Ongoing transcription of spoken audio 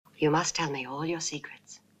You must tell me all your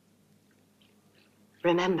secrets.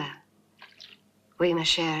 Remember, we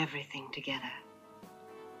must share everything together.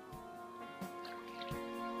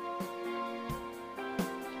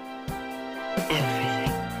 Everything.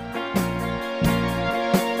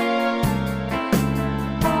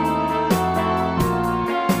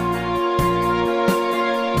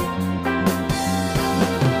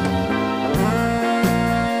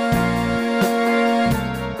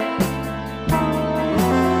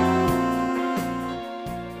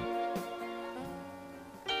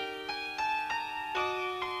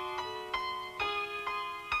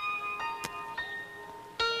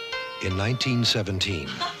 In 1917,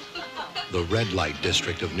 the red light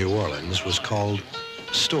district of New Orleans was called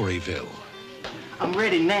Storyville. I'm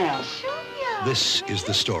ready now. This is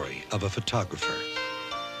the story of a photographer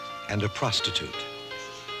and a prostitute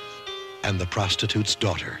and the prostitute's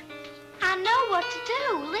daughter. I know what to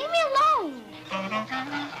do. Leave me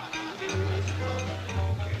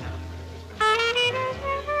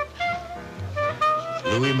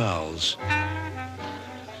alone. Louis Malle's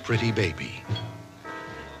Pretty Baby.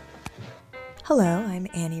 Hello, I'm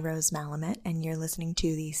Annie Rose Malamet, and you're listening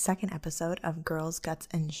to the second episode of Girls, Guts,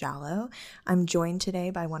 and Giallo. I'm joined today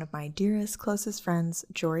by one of my dearest, closest friends,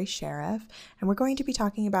 Jory Sheriff, and we're going to be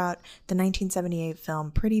talking about the 1978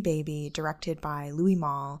 film Pretty Baby, directed by Louis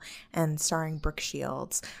Malle and starring Brooke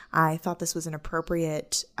Shields. I thought this was an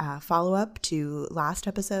appropriate follow-up to last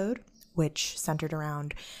episode, which centered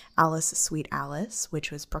around Alice, Sweet Alice,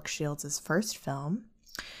 which was Brooke Shields' first film.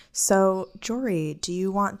 So, Jory, do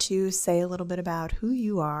you want to say a little bit about who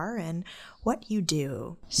you are and what you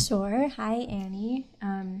do? Sure. Hi, Annie.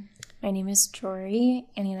 My name is Jory.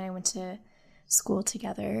 Annie and I went to school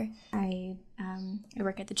together. I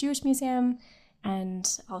work at the Jewish Museum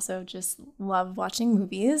and also just love watching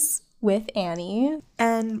movies with Annie.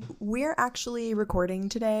 And we're actually recording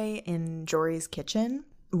today in Jory's kitchen.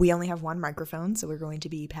 We only have one microphone, so we're going to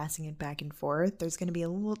be passing it back and forth. There's going to be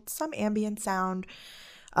some ambient sound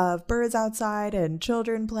of birds outside and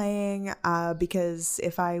children playing, because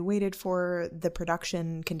if I waited for the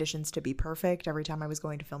production conditions to be perfect every time I was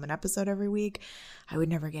going to film an episode every week, I would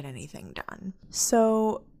never get anything done.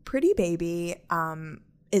 So Pretty Baby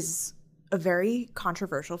is a very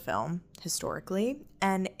controversial film historically,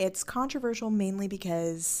 and it's controversial mainly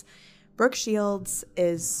because Brooke Shields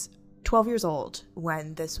is 12 years old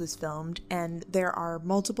when this was filmed, and there are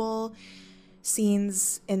multiple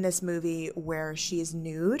scenes in this movie where she is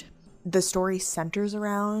nude. The story centers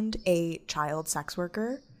around a child sex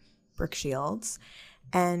worker, Brooke Shields,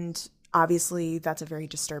 and obviously that's a very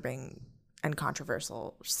disturbing and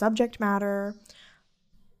controversial subject matter.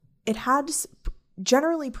 It had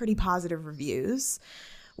generally pretty positive reviews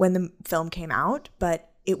when the film came out,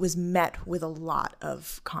 but it was met with a lot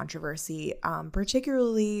of controversy,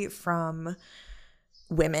 particularly from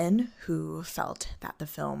women who felt that the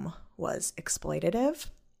film was exploitative.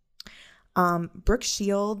 Brooke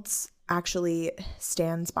Shields actually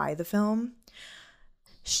stands by the film.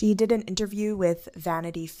 She did an interview with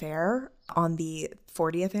Vanity Fair on the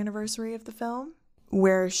 40th anniversary of the film,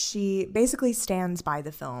 where she basically stands by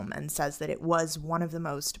the film and says that it was one of the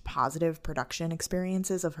most positive production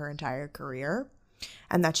experiences of her entire career,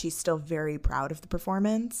 and that she's still very proud of the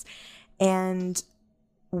performance. And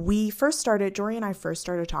Jory and I first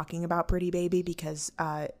started talking about Pretty Baby because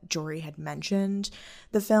Jory had mentioned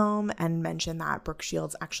the film and mentioned that Brooke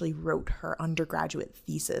Shields actually wrote her undergraduate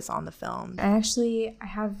thesis on the film. I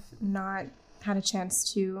have not had a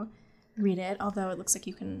chance to read it, although it looks like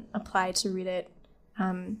you can apply to read it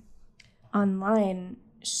online.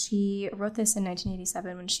 She wrote this in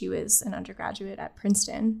 1987 when she was an undergraduate at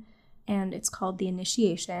Princeton. And it's called The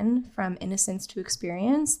Initiation, From Innocence to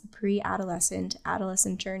Experience, the Pre-Adolescent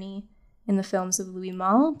Adolescent Journey in the Films of Louis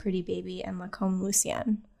Malle, Pretty Baby, and Lacombe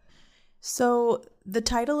Lucien. So the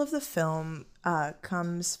title of the film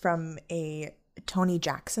comes from a Tony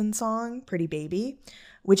Jackson song, Pretty Baby,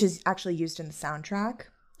 which is actually used in the soundtrack.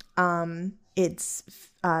 It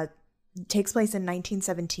takes place in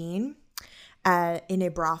 1917 in a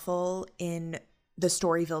brothel in the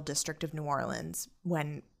Storyville district of New Orleans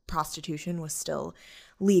when prostitution was still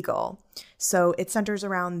legal. So it centers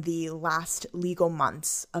around the last legal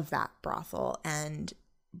months of that brothel, and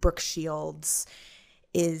Brooke Shields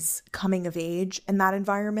is coming of age in that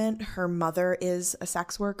environment. Her mother is a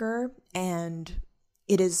sex worker, and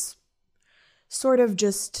it is sort of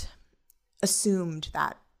just assumed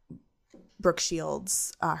that Brooke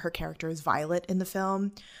Shields, her character is Violet in the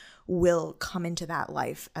film, will come into that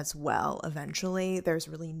life as well eventually. There's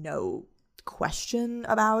really no question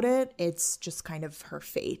about it. It's just kind of her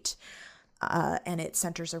fate. and it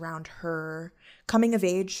centers around her coming of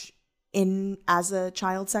age as a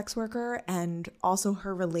child sex worker, and also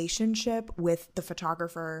her relationship with the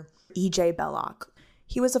photographer E.J. Belloc.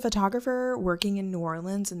 He was a photographer working in New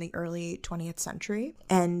Orleans in the early 20th century,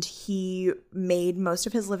 and he made most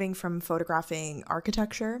of his living from photographing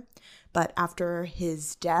architecture. But after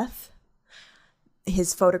his death,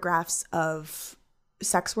 his photographs of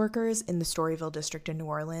sex workers in the Storyville district in New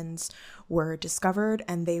Orleans were discovered,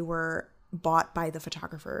 and they were bought by the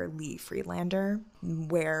photographer Lee Friedlander,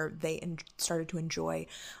 where they started to enjoy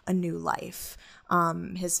a new life.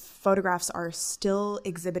 His photographs are still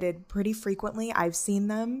exhibited pretty frequently. I've seen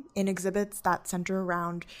them in exhibits that center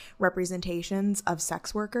around representations of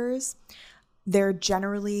sex workers. They're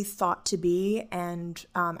generally thought to be, and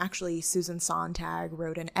actually Susan Sontag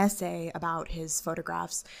wrote an essay about his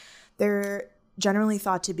photographs. They're generally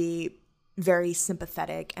thought to be very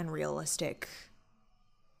sympathetic and realistic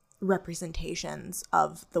representations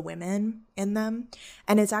of the women in them.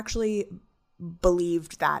 And it's actually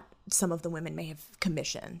believed that some of the women may have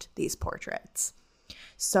commissioned these portraits.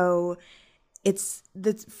 So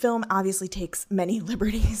the film obviously takes many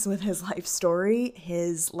liberties with his life story.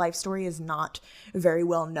 His life story is not very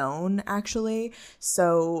well known, actually.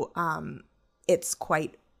 So it's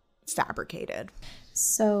quite fabricated.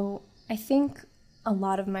 So I think a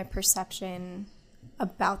lot of my perception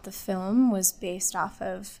about the film was based off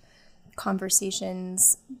of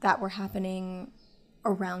conversations that were happening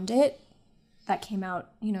around it that came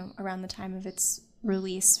out, around the time of its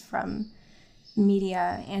release from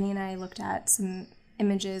media. Annie and I looked at some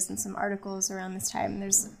images and some articles around this time.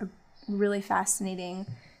 There's a really fascinating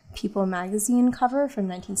People magazine cover from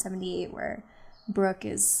 1978 where Brooke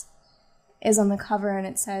is on the cover, and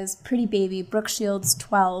it says, "Pretty baby, Brooke Shields,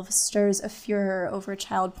 12, stirs a furor over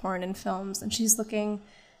child porn in films." And she's looking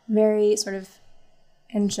very sort of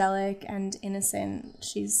angelic and innocent.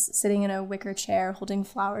 She's sitting in a wicker chair, holding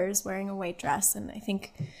flowers, wearing a white dress. And I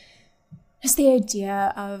think just the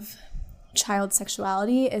idea of child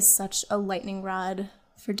sexuality is such a lightning rod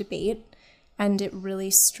for debate, and it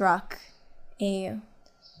really struck a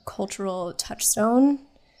cultural touchstone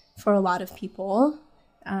for a lot of people.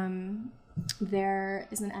 There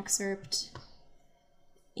is an excerpt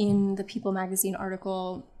in the People magazine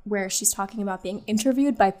article where she's talking about being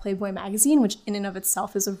interviewed by Playboy magazine, which in and of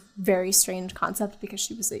itself is a very strange concept because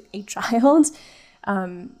she was a child.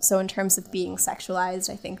 So in terms of being sexualized,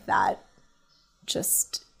 I think that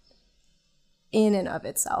just in and of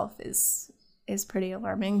itself is pretty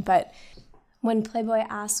alarming. But when Playboy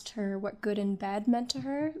asked her what good in bed meant to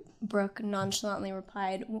her, Brooke nonchalantly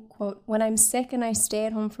replied, quote, "When I'm sick and I stay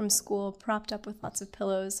at home from school, propped up with lots of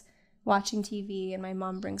pillows, watching TV, and my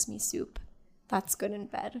mom brings me soup, that's good in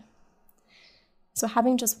bed." So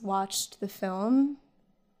having just watched the film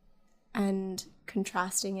and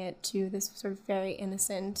contrasting it to this sort of very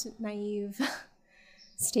innocent, naive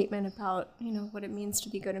statement about, what it means to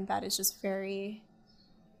be good in bed is just very,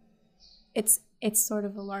 it's sort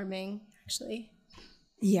of alarming, actually.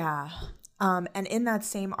 Yeah. And in that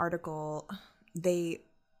same article, the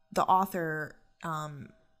author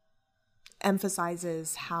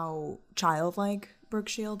emphasizes how childlike Brooke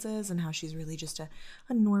Shields is and how she's really just a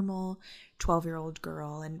normal 12-year-old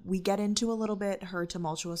girl. And we get into a little bit her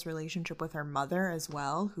tumultuous relationship with her mother as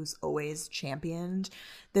well, who's always championed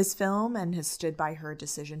this film and has stood by her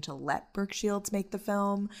decision to let Brooke Shields make the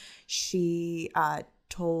film. She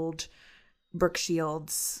told Brooke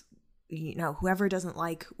Shields, whoever doesn't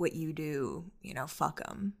like what you do, fuck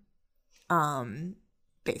them.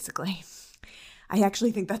 Basically. I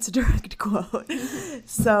actually think that's a direct quote.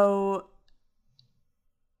 So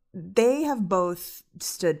they have both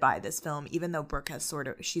stood by this film, even though Brooke has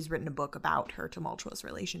she's written a book about her tumultuous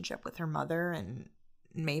relationship with her mother and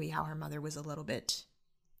maybe how her mother was a little bit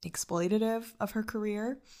exploitative of her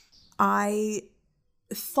career. I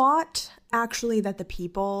thought actually that the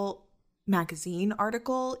People magazine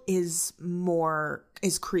article is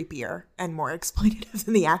creepier and more exploitative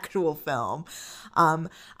than the actual film.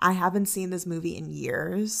 I haven't seen this movie in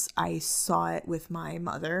years. I saw it with my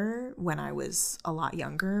mother when I was a lot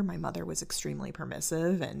younger. My mother was extremely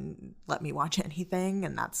permissive and let me watch anything,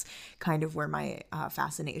 and that's kind of where my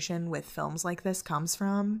fascination with films like this comes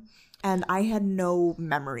from. And I had no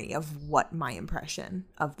memory of what my impression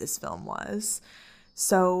of this film was.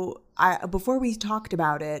 So before we talked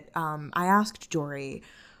about it, I asked Jory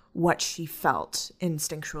what she felt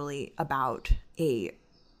instinctually about a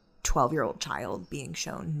 12-year-old child being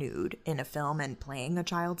shown nude in a film and playing a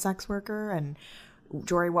child sex worker. And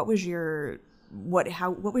Jory, what was your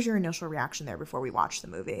initial reaction there before we watched the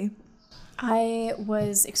movie? I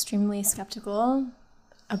was extremely skeptical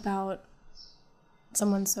about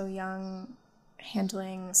someone so young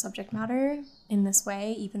handling subject matter in this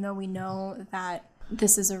way, even though we know that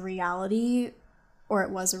this is a reality, or it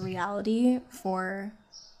was a reality for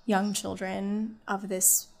young children of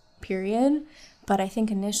this period. But I think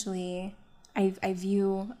initially I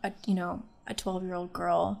view a 12-year-old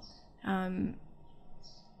girl,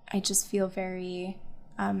 I just feel very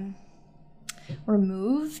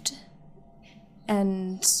removed,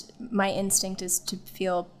 and my instinct is to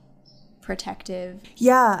feel protective.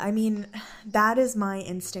 Yeah, I mean, that is my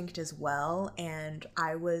instinct as well, and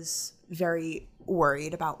I was very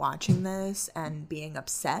worried about watching this and being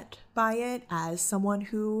upset by it as someone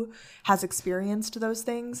who has experienced those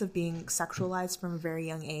things of being sexualized from a very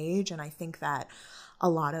young age, and I think that a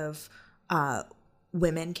lot of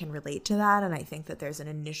women can relate to that, and I think that there's an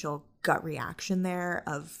initial gut reaction there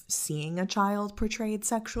of seeing a child portrayed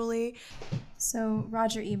sexually. So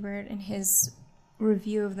Roger Ebert, in his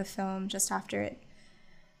review of the film just after it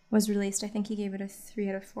was released, I think he gave it a 3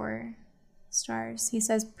 out of 4 stars. He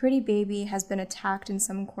says, "Pretty Baby has been attacked in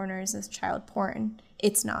some corners as child porn.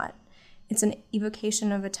 It's not. It's an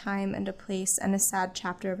evocation of a time and a place and a sad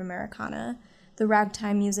chapter of Americana. The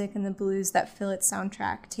ragtime music and the blues that fill its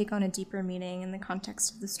soundtrack take on a deeper meaning in the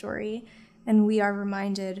context of the story, and we are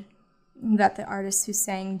reminded that the artist who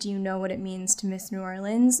sang 'Do You Know What It Means to Miss New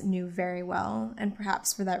Orleans' knew very well, and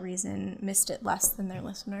perhaps for that reason missed it less than their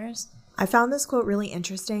listeners." I found this quote really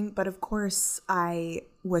interesting, but of course I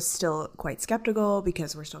was still quite skeptical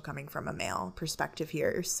because we're still coming from a male perspective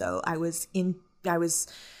here. So I was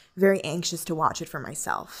very anxious to watch it for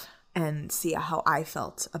myself and see how I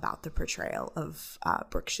felt about the portrayal of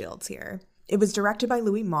Brooke Shields here. It was directed by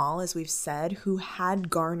Louis Malle, as we've said, who had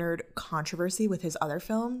garnered controversy with his other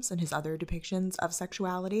films and his other depictions of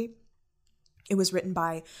sexuality. It was written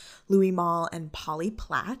by Louis Malle and Polly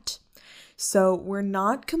Platt. So we're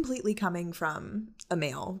not completely coming from a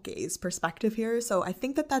male gaze perspective here. So I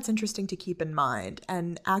think that that's interesting to keep in mind.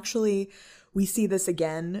 And actually, we see this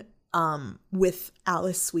again with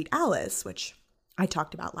Alice, Sweet Alice, which I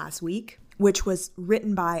talked about last week, which was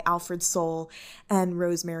written by Alfred Sole and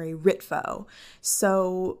Rosemary Ritvo.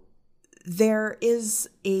 So there is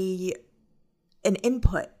an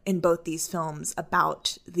input in both these films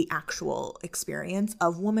about the actual experience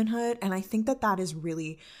of womanhood, and I think that that is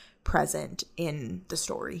really present in the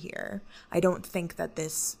story here. I don't think that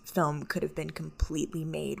this film could have been completely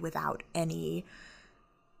made without any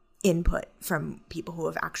input from people who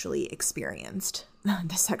have actually experienced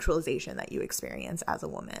the sexualization that you experience as a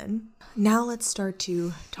woman. Now let's start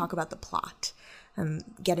to talk about the plot and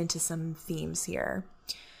get into some themes here.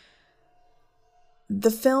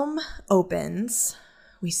 The film opens,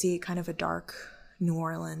 we see kind of a dark New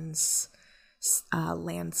Orleans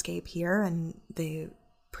landscape here, and the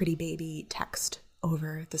Pretty Baby text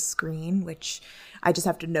over the screen, which I just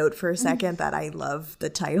have to note for a second that I love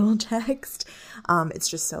the title text. It's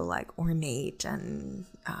just so like ornate and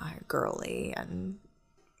girly, and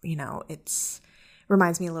it's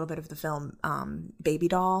reminds me a little bit of the film Baby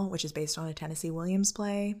Doll, which is based on a Tennessee Williams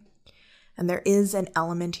play. And there is an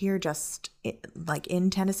element here, just like in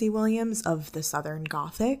Tennessee Williams, of the Southern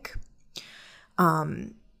Gothic,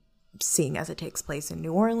 seeing as it takes place in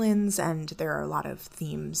New Orleans, and there are a lot of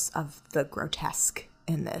themes of the grotesque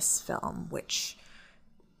in this film, which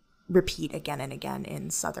repeat again and again in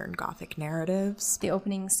Southern Gothic narratives. The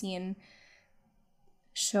opening scene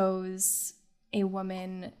shows a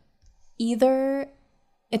woman, either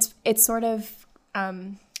it's sort of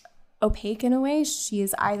opaque in a way. She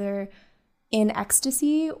is either in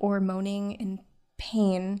ecstasy or moaning in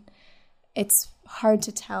pain. It's hard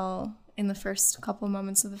to tell in the first couple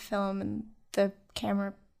moments of the film, and the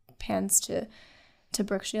camera pans to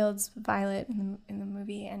Brooke Shields, Violet, in the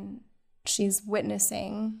movie, and she's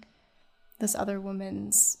witnessing this other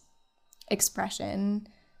woman's expression,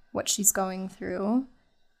 what she's going through.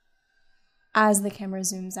 As the camera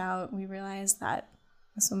zooms out, we realize that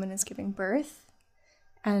this woman is giving birth,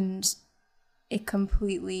 and it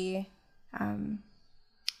completely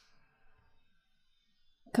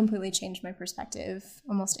changed my perspective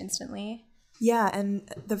almost instantly. Yeah, and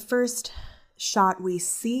the first shot we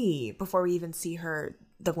see before we even see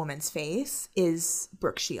the woman's face, is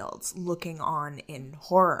Brooke Shields looking on in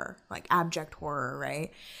horror, like abject horror,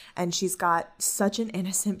 right? And she's got such an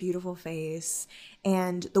innocent, beautiful face.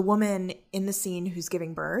 And the woman in the scene who's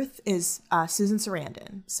giving birth is Susan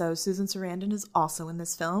Sarandon. So Susan Sarandon is also in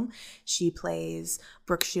this film. She plays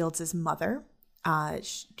Brooke Shields' mother.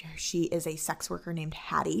 She is a sex worker named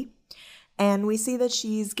Hattie. And we see that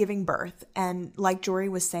she's giving birth. And like Jory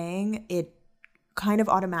was saying, it kind of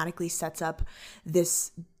automatically sets up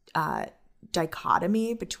this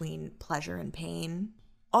dichotomy between pleasure and pain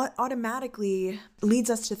automatically leads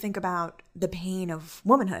us to think about the pain of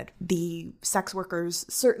womanhood. The sex workers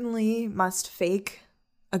certainly must fake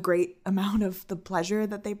a great amount of the pleasure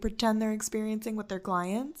that they pretend they're experiencing with their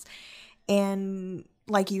clients. And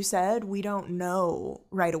like you said, we don't know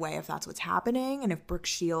right away if that's what's happening and if Brooke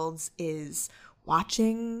Shields is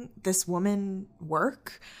watching this woman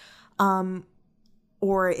work,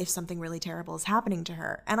 or if something really terrible is happening to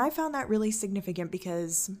her. And I found that really significant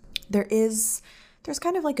because there's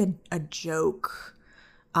kind of like a joke,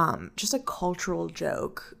 just a cultural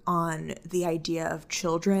joke on the idea of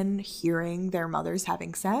children hearing their mothers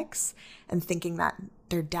having sex and thinking that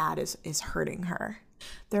their dad is hurting her.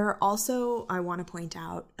 There are also, I want to point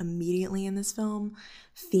out immediately in this film,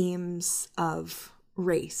 themes of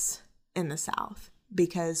race in the South,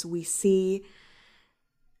 because we see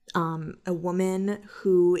a woman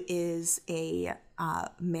who is a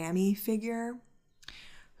mammy figure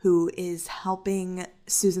who is helping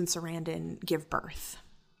Susan Sarandon give birth.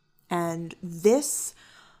 And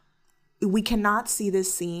we cannot see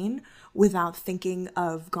this scene without thinking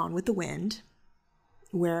of Gone with the Wind,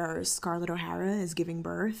 where Scarlett O'Hara is giving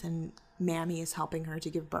birth and Mammy is helping her to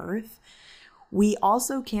give birth. We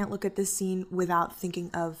also can't look at this scene without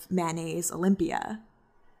thinking of Manet's Olympia,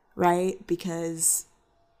 right? Because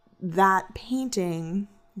that painting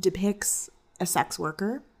depicts a sex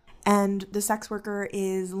worker, and the sex worker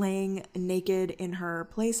is laying naked in her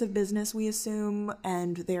place of business, we assume,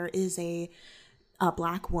 and there is a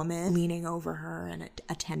Black woman leaning over her and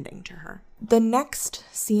attending to her. The next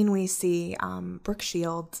scene we see, Brooke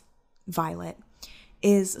Shields, Violet,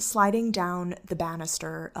 is sliding down the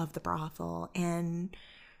banister of the brothel, and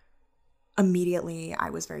immediately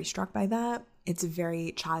I was very struck by that. It's a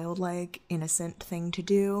very childlike, innocent thing to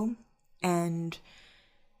do, and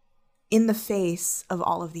in the face of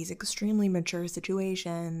all of these extremely mature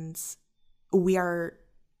situations, we are,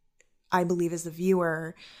 I believe as the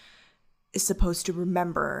viewer, is supposed to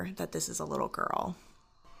remember that this is a little girl.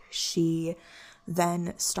 She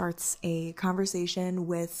then starts a conversation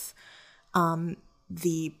with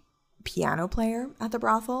the piano player at the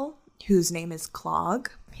brothel, whose name is Clog.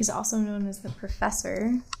 He's also known as the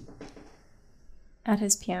professor at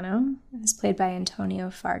his piano. It's played by Antonio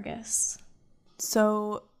Fargas.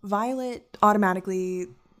 So Violet, automatically,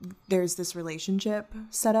 there's this relationship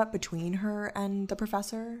set up between her and the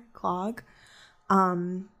professor, Clog.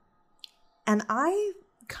 And I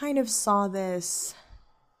kind of saw this.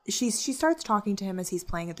 She starts talking to him as he's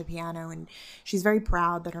playing at the piano, and she's very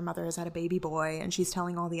proud that her mother has had a baby boy, and she's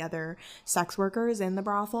telling all the other sex workers in the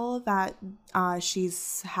brothel that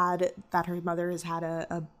her mother has had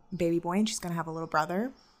a baby boy and she's going to have a little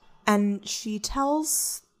brother. And she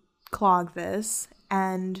tells Clog this,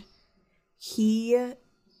 and he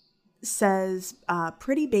says,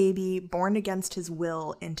 pretty baby born against his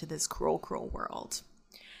will into this cruel, cruel world.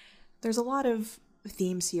 There's a lot of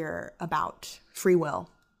themes here about free will,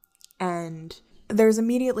 and there's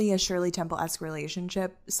immediately a Shirley Temple-esque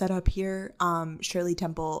relationship set up here. Shirley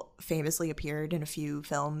Temple famously appeared in a few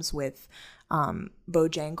films with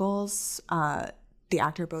Bojangles, the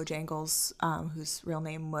actor Bojangles, whose real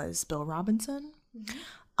name was Bill Robinson.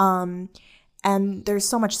 Mm-hmm. And there's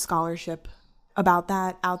so much scholarship about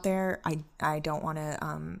that out there. I don't want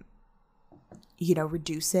to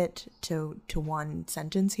reduce it to one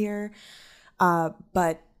sentence here.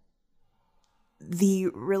 But the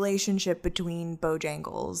relationship between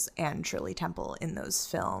Bojangles and Shirley Temple in those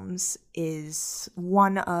films is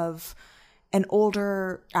one of an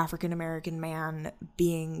older African-American man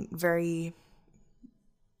being very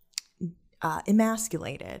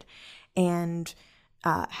emasculated and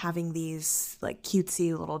having these like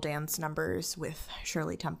cutesy little dance numbers with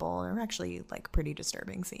Shirley Temple are actually like pretty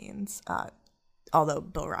disturbing scenes. Although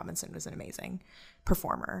Bill Robinson was an amazing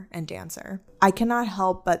performer and dancer. I cannot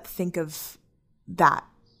help but think of that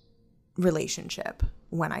relationship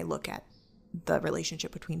when I look at the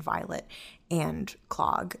relationship between Violet and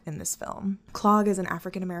Clog in this film. Clog is an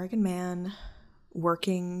African-American man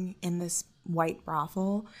working in this white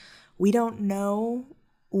brothel. We don't know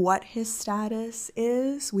what his status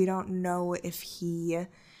is. We don't know if he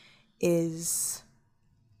is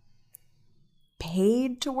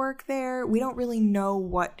paid to work there. We don't really know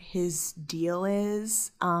what his deal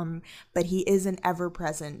is, but he is an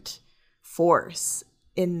ever-present force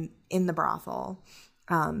in the brothel,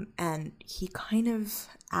 and he kind of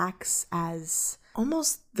acts as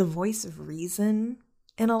almost the voice of reason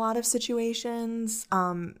in a lot of situations.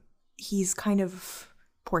 He's kind of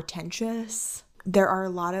portentous. There are a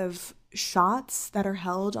lot of shots that are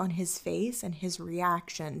held on his face and his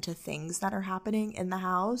reaction to things that are happening in the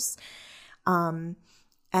house. And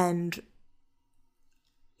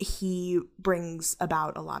he brings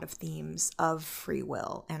about a lot of themes of free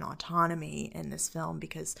will and autonomy in this film,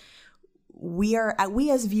 because we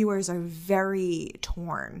as viewers are very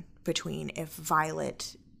torn between if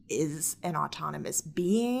Violet is an autonomous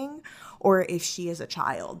being or if she is a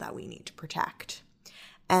child that we need to protect.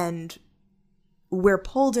 And we're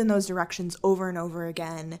pulled in those directions over and over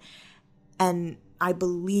again. And I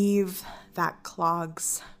believe that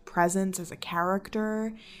Clog's presence as a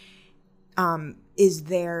character is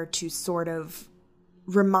there to sort of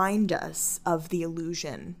remind us of the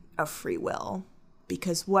illusion of free will.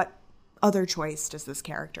 Because what other choice does this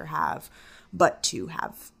character have but to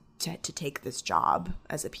have to take this job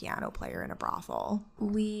as a piano player in a brothel?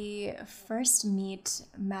 We first meet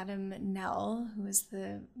Madame Nell, who is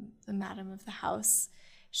the madam of the house.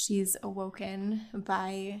 She's awoken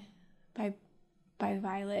by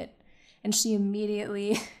Violet, and she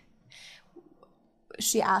immediately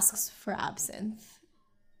she asks for absinthe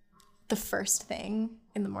the first thing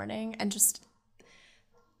in the morning, and just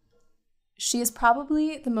she is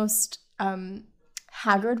probably the most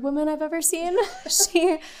haggard woman I've ever seen.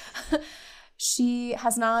 She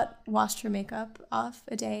has not washed her makeup off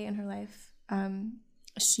a day in her life.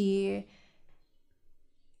 She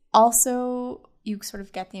also, you sort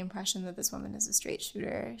of get the impression that this woman is a straight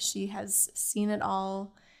shooter. She has seen it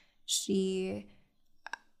all.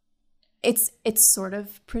 It's sort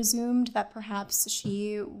of presumed that perhaps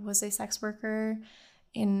she was a sex worker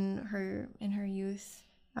in her youth,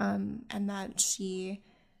 and that she,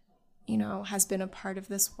 has been a part of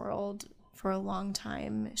this world for a long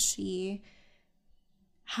time. She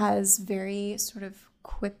has very sort of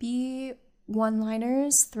quippy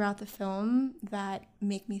one-liners throughout the film that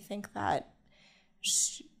make me think that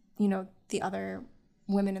the other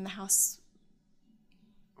women in the house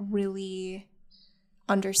really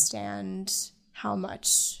understand how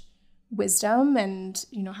much wisdom and,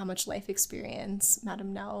 how much life experience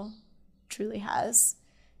Madame Nell truly has.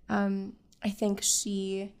 I think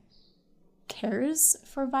she cares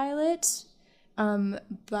for Violet,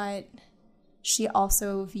 but she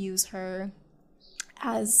also views her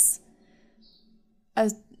as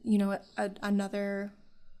another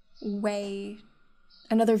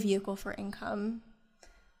vehicle for income.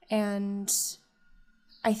 And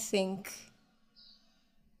I think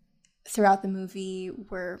throughout the movie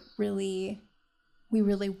we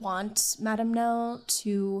really want Madame Nell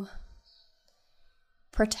to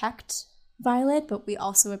protect Violet, but we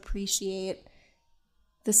also appreciate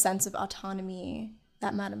the sense of autonomy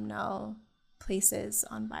that Madame Nell places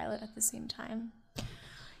on Violet at the same time.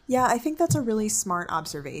 Yeah, I think that's a really smart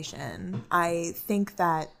observation. I think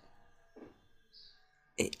that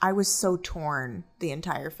I was so torn the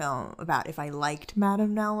entire film about if I liked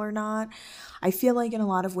Madame Nell or not. I feel like in a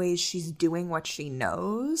lot of ways she's doing what she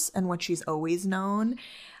knows and what she's always known.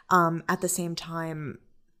 At the same time,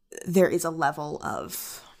 there is a level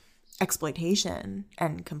of exploitation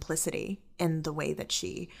and complicity in the way that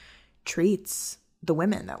she treats the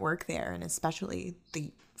women that work there, and especially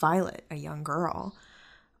the Violet, a young girl.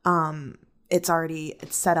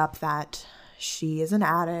 It's set up that she is an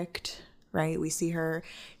addict, right? We see her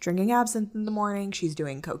drinking absinthe in the morning. She's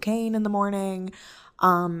doing cocaine in the morning.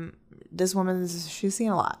 This she's seen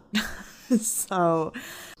a lot. So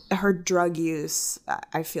her drug use,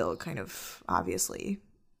 I feel, kind of obviously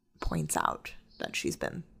points out that she's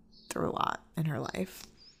been through a lot in her life.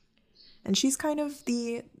 And she's kind of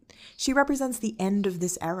she represents the end of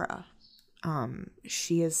this era.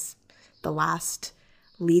 She is the last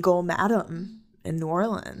legal madam in New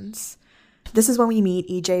Orleans. This is when we meet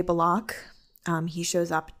E.J. Bullock. He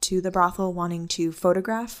shows up to the brothel wanting to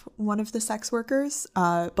photograph one of the sex workers.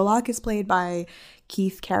 Bullock is played by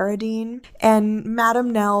Keith Carradine. And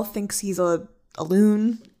Madame Nell thinks he's a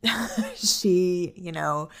loon. She,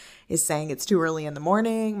 is saying it's too early in the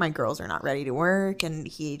morning. My girls are not ready to work. And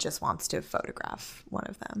he just wants to photograph one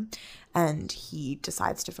of them. And he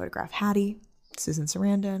decides to photograph Hattie, Susan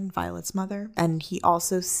Sarandon, Violet's mother. And he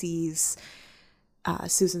also sees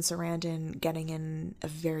Susan Sarandon getting in a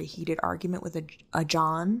very heated argument with a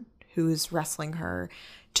John who's wrestling her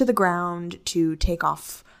to the ground to take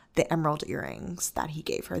off the emerald earrings that he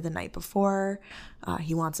gave her the night before.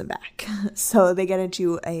 He wants them back. So they get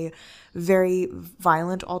into a very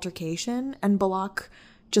violent altercation, and Bullock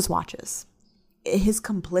just watches. His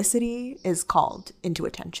complicity is called into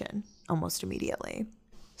attention almost immediately.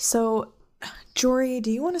 So, Jory,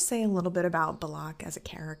 do you want to say a little bit about Bullock as a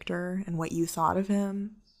character and what you thought of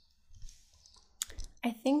him? I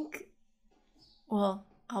think, well,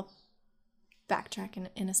 I'll backtrack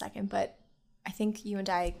in a second, but I think you and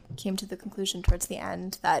I came to the conclusion towards the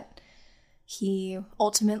end that He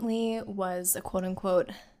ultimately was a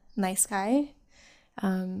quote-unquote nice guy.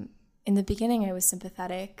 In the beginning, I was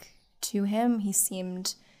sympathetic to him. He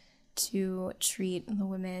seemed to treat the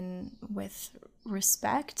women with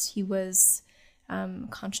respect. He was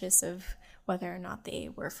conscious of whether or not they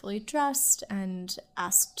were fully dressed, and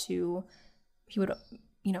he would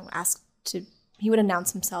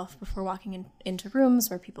announce himself before walking into rooms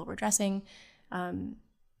where people were dressing.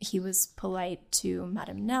 He was polite to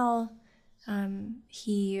Madame Nell.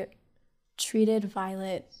 He treated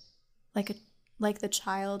Violet like the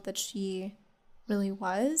child that she really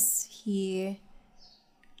was.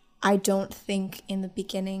 I don't think in the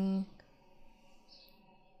beginning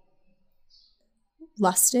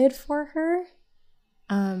lusted for her,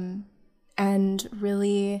 and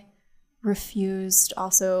really refused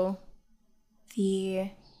also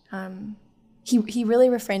he really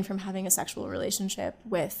refrained from having a sexual relationship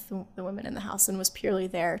with the women in the house and was purely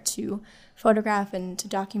there to photograph and to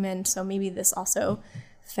document. So maybe this also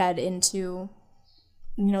fed into,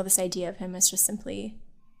 this idea of him as just simply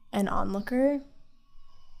an onlooker.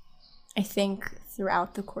 I think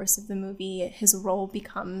throughout the course of the movie, his role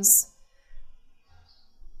becomes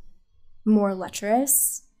more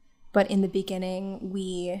lecherous, but in the beginning,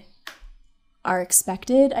 we are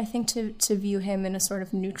expected, I think, to view him in a sort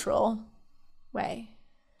of neutral way.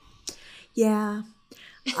 Yeah.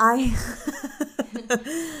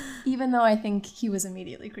 Even though I think he was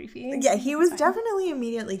immediately creepy. Yeah, he was definitely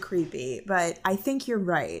immediately creepy, but I think you're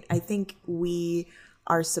right. I think we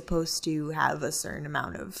are supposed to have a certain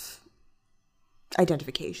amount of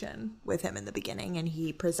identification with him in the beginning, and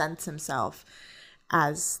he presents himself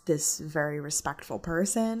as this very respectful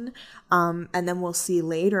person. And then we'll see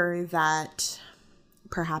later that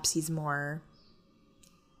perhaps he's only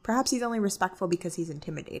respectful because he's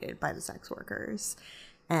intimidated by the sex workers.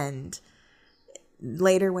 And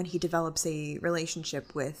later when he develops a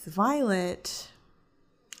relationship with Violet,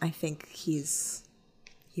 I think he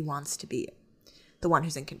wants to be the one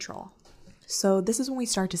who's in control. So this is when we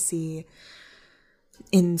start to see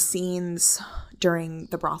in scenes during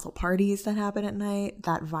the brothel parties that happen at night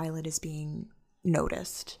that Violet is being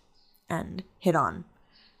noticed and hit on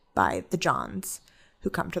by the Johns who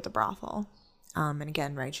come to the brothel. And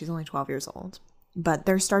again, right, she's only 12 years old. But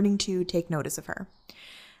they're starting to take notice of her.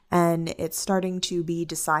 And it's starting to be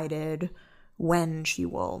decided when she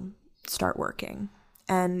will start working.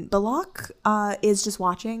 And Belloq is just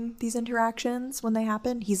watching these interactions when they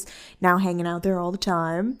happen. He's now hanging out there all the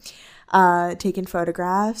time, taking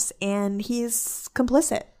photographs, and he's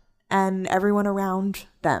complicit. And everyone around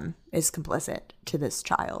them is complicit to this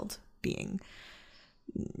child being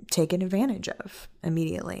taken advantage of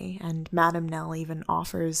immediately. And Madame Nell even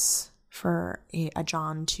offers for a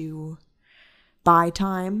John to buy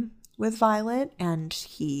time with Violet, and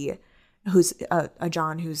who's a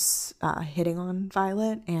John who's hitting on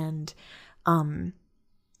Violet, and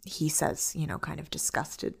he says, kind of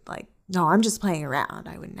disgusted, like, no, I'm just playing around.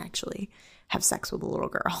 I wouldn't actually have sex with a little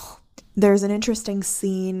girl. There's an interesting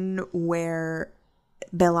scene where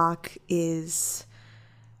Belloq is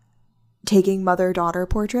taking mother-daughter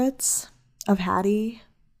portraits of Hattie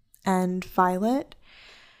and Violet,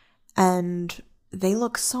 and they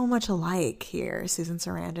look so much alike here, Susan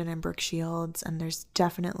Sarandon and Brooke Shields, and there's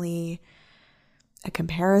definitely a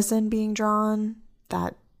comparison being drawn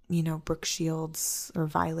that, Brooke Shields or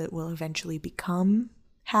Violet will eventually become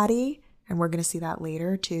Hattie, and we're going to see that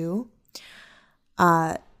later too.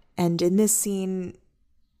 And in this scene,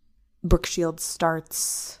 Brooke Shields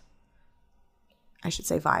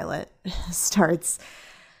Violet starts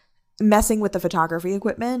messing with the photography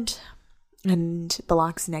equipment and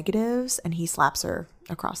Belloq's negatives, and he slaps her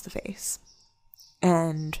across the face.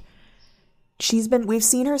 And we've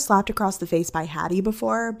seen her slapped across the face by Hattie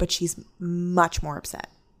before, but she's much more upset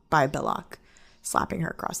by Belloq slapping her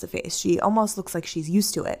across the face. She almost looks like she's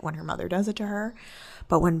used to it when her mother does it to her,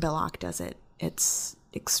 but when Belloq does it, it's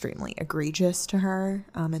extremely egregious to her.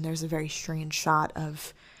 And there's a very strange shot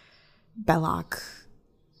of Belloq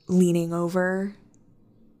leaning over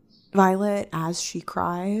Violet as she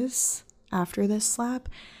cries after this slap,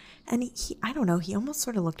 and he I don't know, he almost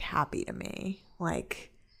sort of looked happy to me, like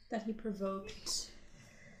happy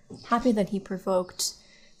that he provoked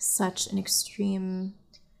such an extreme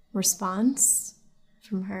response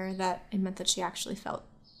from her that it meant that she actually felt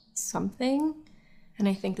something. And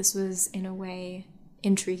I think this was in a way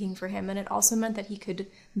intriguing for him, and it also meant that he could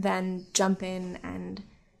then jump in and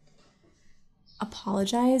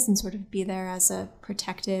apologize and sort of be there as a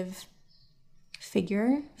protective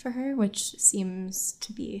figure for her, which seems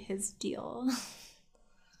to be his deal.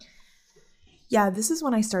 Yeah, this is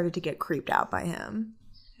when I started to get creeped out by him.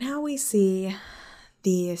 Now we see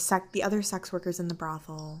the other sex workers in the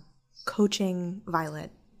brothel coaching Violet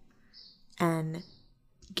and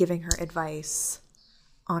giving her advice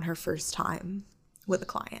on her first time with a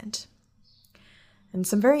client. And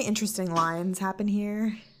some very interesting lines happen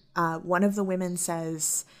here. One of the women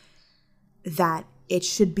says that it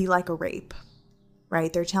should be like a rape,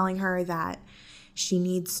 right? They're telling her that she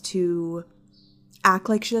needs to act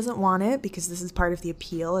like she doesn't want it because this is part of the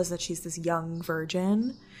appeal, is that she's this young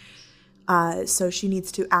virgin. So she needs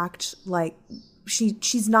to act like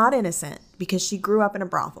she's not innocent because she grew up in a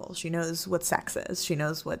brothel. She knows what sex is. She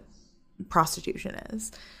knows what prostitution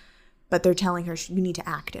is. But they're telling her you need to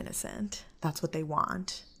act innocent. That's what they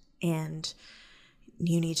want. And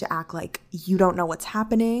you need to act like you don't know what's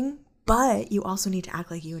happening, but you also need to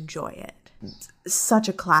act like you enjoy it. Such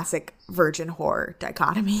a classic virgin whore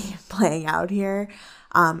dichotomy playing out here.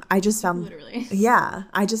 I just found Literally. Yeah,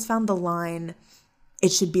 I just found the line,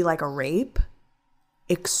 "It should be like a rape,"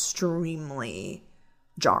 extremely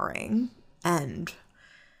jarring, and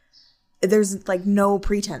there's like no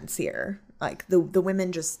pretense here. Like the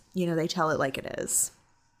women just, they tell it like it is.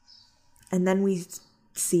 And then we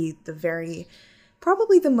see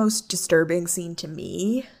probably the most disturbing scene to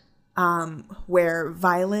me, where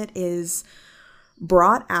Violet is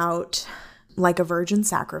brought out like a virgin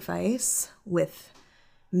sacrifice with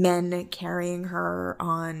men carrying her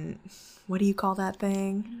on, what do you call that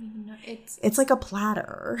thing? It's like a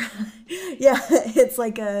platter. Yeah, it's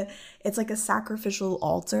like a sacrificial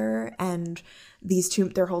altar, and these two,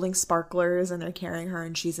 they're holding sparklers and they're carrying her,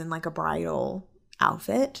 and she's in like a bridal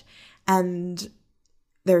outfit, and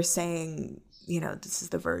they're saying, this is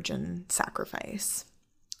the virgin sacrifice.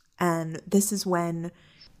 And this is when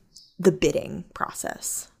the bidding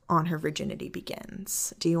process on her virginity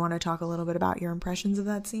begins. Do you want to talk a little bit about your impressions of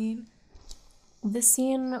that scene? The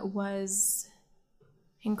scene was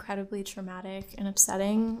incredibly traumatic and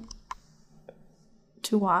upsetting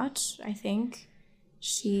to watch, I think.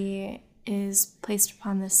 She is placed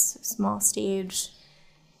upon this small stage,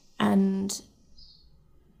 and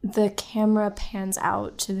the camera pans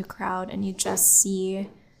out to the crowd, and you just see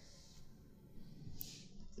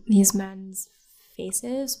these men's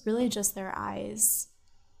faces, really just their eyes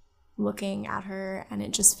looking at her, and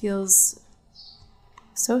it just feels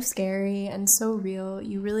so scary and so real.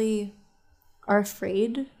 You really are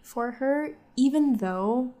afraid for her, even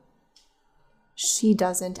though she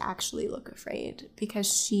doesn't actually look afraid,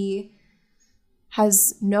 because she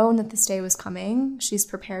has known that this day was coming. She's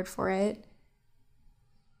prepared for it.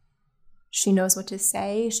 She knows what to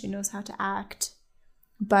say. She knows how to act.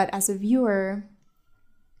 But as a viewer,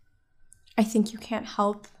 I think you can't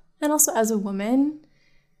help, and also as a woman,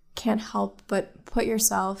 can't help but put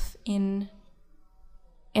yourself in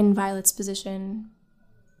Violet's position,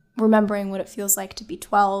 remembering what it feels like to be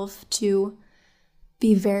 12, to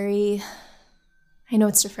be very, I know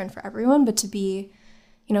it's different for everyone, but to be,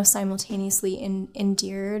 simultaneously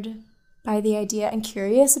endeared by the idea and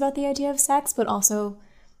curious about the idea of sex, but also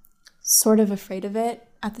sort of afraid of it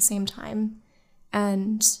at the same time.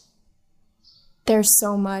 And there's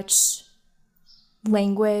so much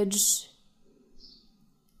language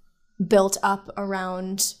built up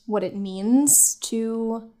around what it means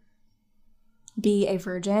to be a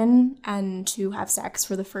virgin and to have sex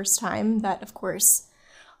for the first time, that, of course,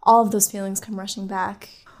 all of those feelings come rushing back.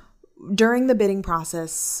 During the bidding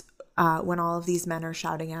process, when all of these men are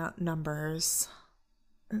shouting out numbers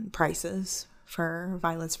and prices for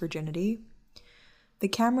Violet's virginity, the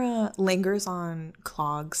camera lingers on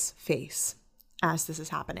Clog's face as this is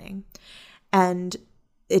happening, and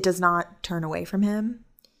it does not turn away from him.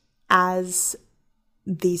 As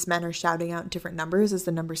these men are shouting out different numbers, as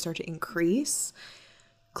the numbers start to increase,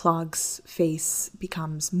 Clog's face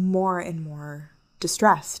becomes more and more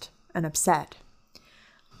distressed and upset.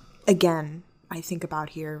 Again, I think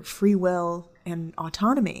about here free will and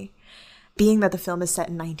autonomy. Being that the film is set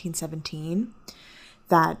in 1917,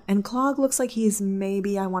 and Clog looks like he's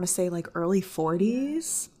maybe, I want to say, like early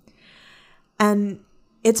 40s. And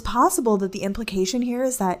it's possible that the implication here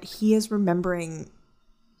is that he is remembering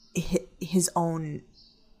his own,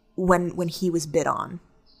 when he was bid on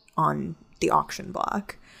the auction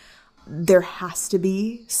block. There has to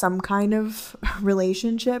be some kind of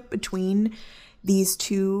relationship between these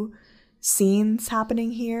two scenes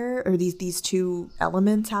happening here, or these two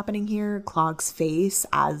elements happening here. Clog's face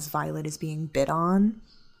as Violet is being bid on.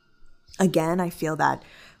 Again, I feel that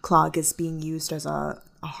Clog is being used as a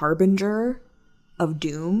harbinger of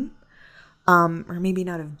doom, or maybe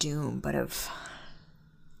not of doom, but of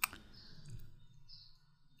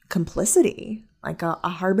complicity like a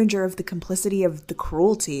harbinger of the complicity of the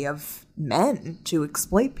cruelty of men to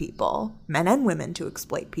exploit people, men and women to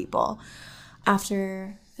exploit people.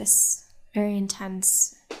 After this very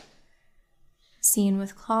intense scene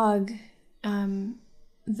with Clog,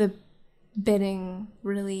 the bidding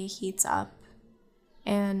really heats up,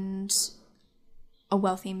 and a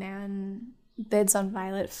wealthy man bids on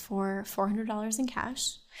Violet for $400 in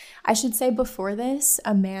cash. I should say before this,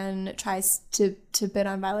 a man tries to bid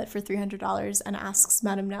on Violet for $300 and asks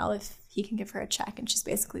Madame Nell if he can give her a check. And she's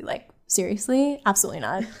basically like, seriously? Absolutely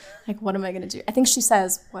not. Like, what am I going to do? I think she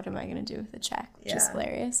says, what am I going to do with the check? Which is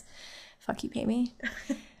hilarious. Fuck you, pay me.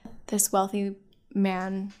 This wealthy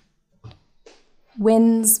man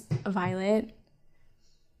wins Violet.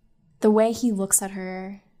 The way he looks at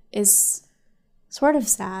her is sort of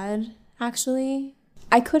sad, actually.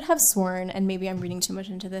 I could have sworn, and maybe I'm reading too much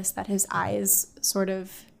into this, that his eyes sort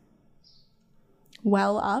of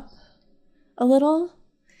well up a little.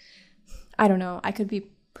 I don't know. I could be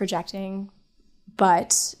projecting.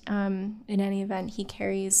 But in any event, he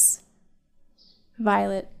carries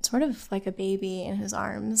Violet sort of like a baby in his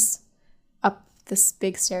arms up this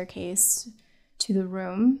big staircase to the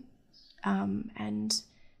room. And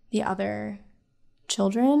the other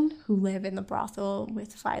children who live in the brothel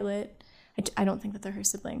with Violet, I don't think that they're her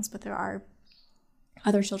siblings, but there are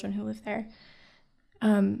other children who live there,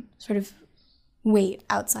 sort of wait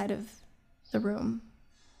outside of the room,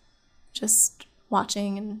 just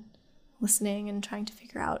watching and listening and trying to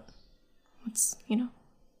figure out what's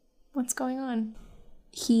going on.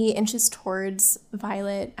 He inches towards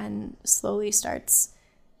Violet and slowly starts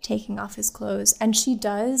taking off his clothes. And she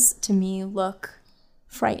does, to me, look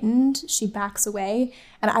frightened. She backs away.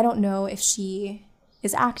 And I don't know if she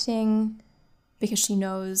is acting because she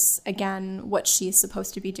knows, again, what she's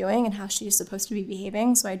supposed to be doing and how she's supposed to be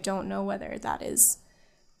behaving. So I don't know whether that is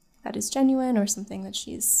genuine or something that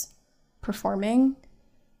she's performing.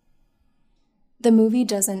 The movie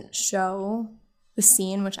doesn't show the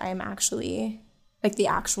scene, which I am actually, like the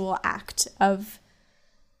actual act of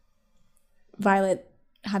Violet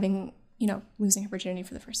having, losing her virginity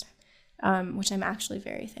for the first time, which I'm actually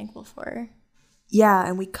very thankful for. Yeah,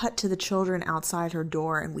 and we cut to the children outside her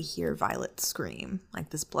door and we hear Violet scream, like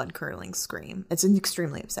this blood-curdling scream. It's an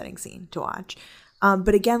extremely upsetting scene to watch.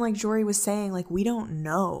 But again, like Jory was saying, like we don't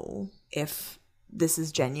know if this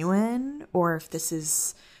is genuine or if this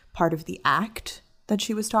is part of the act that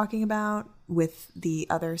she was talking about with the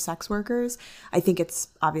other sex workers. I think it's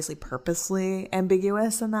obviously purposely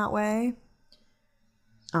ambiguous in that way.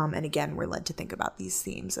 And again, we're led to think about these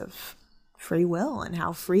themes of free will and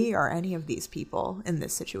how free are any of these people in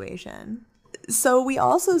this situation. So we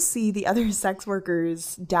also see the other sex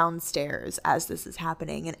workers downstairs as this is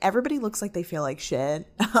happening, and everybody looks like they feel like shit.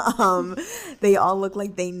 They all look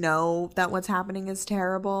like they know that what's happening is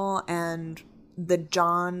terrible, and the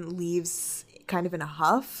John leaves kind of in a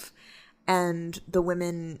huff, and the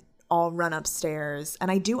women all run upstairs. And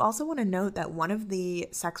I do also want to note that one of the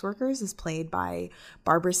sex workers is played by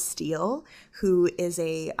Barbara Steele, who is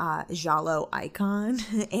a giallo icon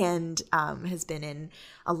and has been in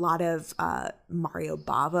a lot of Mario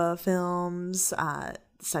Bava films,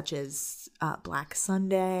 such as Black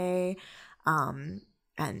Sunday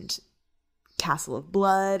and Castle of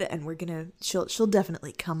Blood, and she'll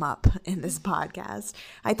definitely come up in this podcast.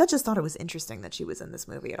 I just thought it was interesting that she was in this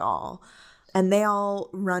movie at all. And they all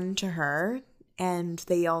run to her, and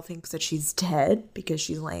they all think that she's dead because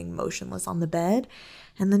she's laying motionless on the bed.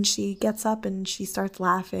 And then she gets up and she starts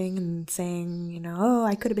laughing and saying, oh,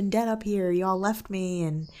 I could have been dead up here. Y'all left me.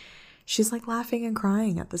 And she's like laughing and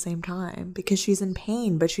crying at the same time because she's in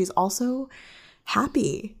pain, but she's also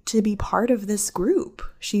happy to be part of this group.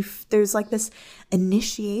 There's like this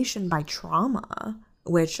initiation by trauma,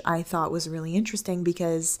 which I thought was really interesting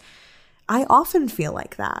because I often feel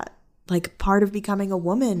like that. Like part of becoming a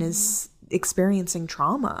woman is experiencing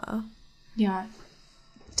trauma. Yeah,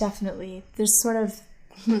 definitely. There's sort of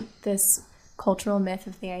this cultural myth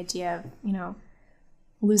of the idea of,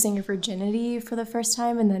 losing your virginity for the first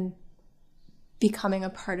time and then becoming a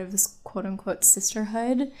part of this quote unquote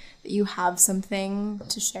sisterhood, that you have something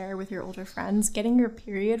to share with your older friends, getting your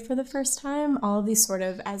period for the first time, all of these sort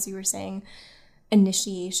of, as you were saying,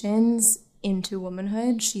 initiations into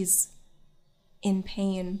womanhood. She's in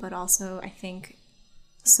pain, but also I think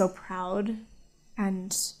so proud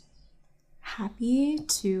and happy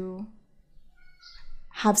to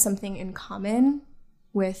have something in common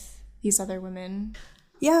with these other women.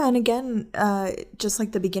 Yeah, and again, just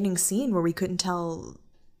like the beginning scene where we couldn't tell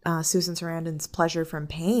Susan Sarandon's pleasure from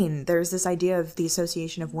pain, there's this idea of the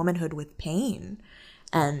association of womanhood with pain.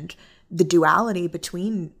 and the duality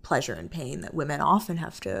between pleasure and pain that women often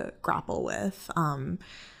have to grapple with.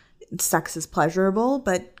 Sex is pleasurable,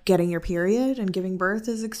 but getting your period and giving birth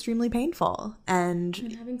is extremely painful. And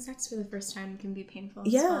having sex for the first time can be painful.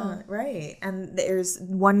 Yeah, right. And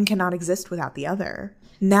one cannot exist without the other.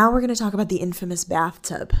 Now we're going to talk about the infamous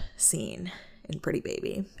bathtub scene in Pretty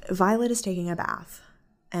Baby. Violet is taking a bath,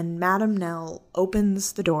 and Madame Nell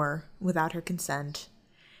opens the door without her consent,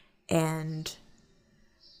 and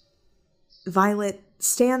Violet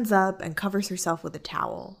stands up and covers herself with a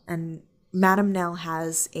towel, and Madame Nell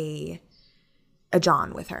has a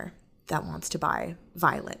John with her that wants to buy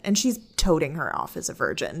Violet, and she's toting her off as a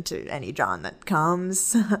virgin to any John that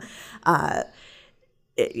comes,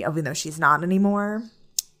 even though she's not anymore.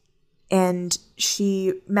 And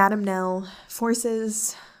Madame Nell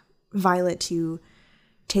forces Violet to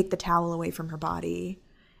take the towel away from her body,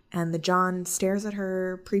 and the John stares at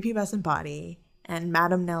her prepubescent body, and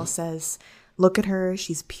Madame Nell says, "Look at her,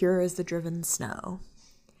 she's pure as the driven snow."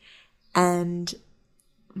 And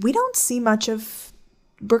we don't see much of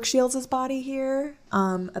Brooke Shields' body here.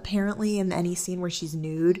 Apparently in any scene where she's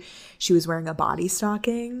nude, she was wearing a body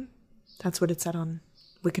stocking. That's what it said on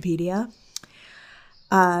Wikipedia.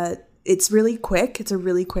 It's really quick. It's a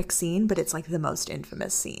really quick scene, but it's like the most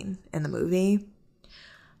infamous scene in the movie.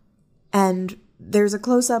 And there's a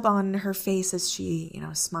close-up on her face as she,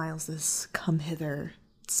 smiles this come hither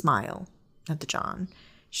smile at the John.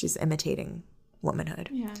 She's imitating womanhood.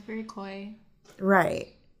 Yeah, very coy.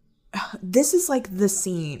 Right. This is like the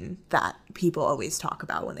scene that people always talk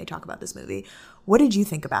about when they talk about this movie. What did you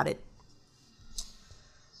think about it?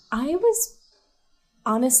 I was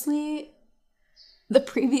honestly, the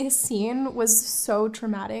previous scene was so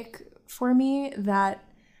traumatic for me that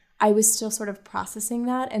I was still sort of processing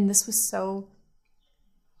that, and this was so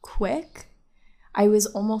quick. I was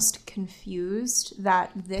almost confused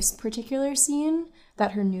that this particular scene,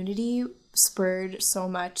 that her nudity spurred so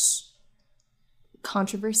much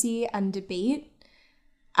controversy and debate,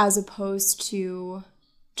 as opposed to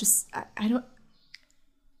just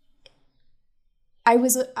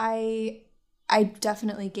I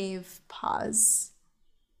definitely gave pause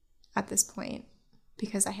at this point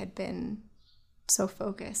because I had been so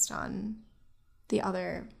focused on the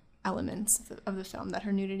other elements of the film that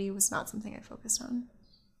her nudity was not something I focused on.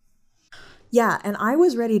 Yeah, and I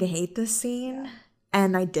was ready to hate this scene,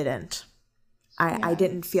 and I didn't. I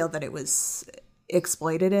didn't feel that it was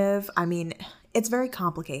exploitative. I mean, it's very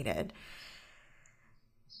complicated.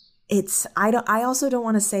 I also don't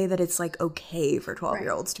want to say that it's like okay for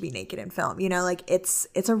 12-year-olds to be naked in film. It's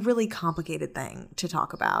a really complicated thing to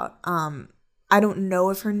talk about. I don't know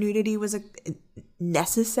if her nudity was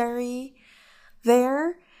necessary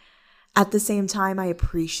there. At the same time, I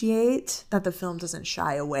appreciate that the film doesn't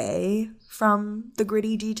shy away from the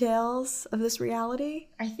gritty details of this reality.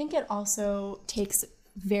 I think it also takes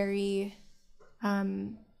very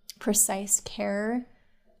precise care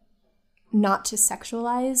not to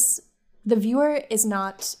sexualize. The viewer is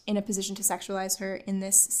not in a position to sexualize her in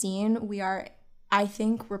this scene. We are, I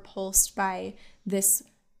think, repulsed by this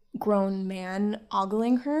grown man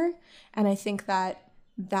ogling her, and I think that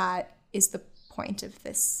is the point of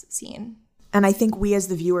this scene. And I think we as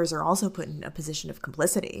the viewers are also put in a position of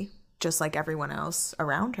complicity, just like everyone else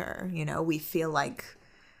around her. We feel like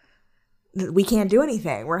we can't do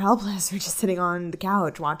anything. We're helpless. We're just sitting on the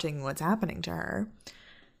couch watching what's happening to her.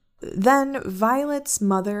 Then Violet's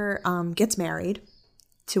mother gets married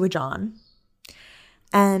to a John,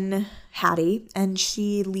 and Hattie, and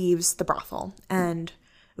she leaves the brothel, and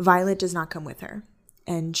Violet does not come with her,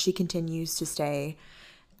 and she continues to stay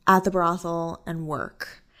at the brothel and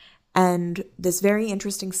work. And this very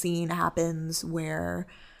interesting scene happens where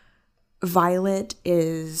Violet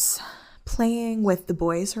is playing with the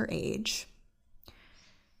boys her age.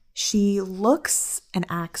 She looks and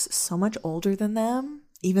acts so much older than them,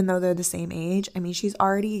 even though they're the same age. I mean, she's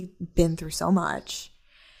already been through so much.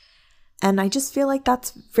 And I just feel like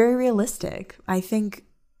that's very realistic. I think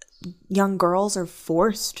young girls are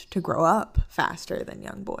forced to grow up faster than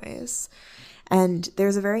young boys. And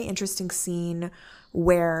there's a very interesting scene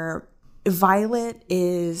where Violet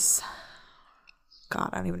is,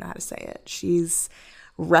 God, I don't even know how to say it. She's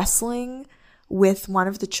wrestling with one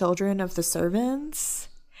of the children of the servants,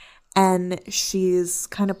 and she's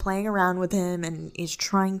kind of playing around with him and is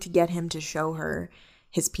trying to get him to show her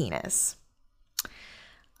his penis.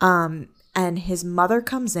 And his mother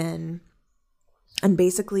comes in and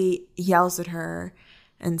basically yells at her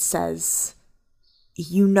and says,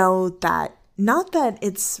 that not that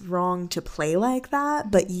it's wrong to play like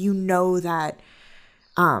that, but that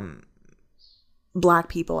Black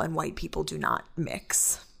people and white people do not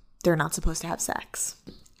mix. They're not supposed to have sex.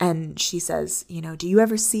 And she says, you know, do you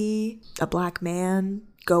ever see a Black man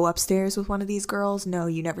go upstairs with one of these girls? No,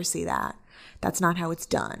 you never see that. That's not how it's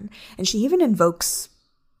done. And she even invokes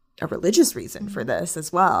a religious reason for this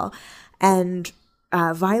as well. And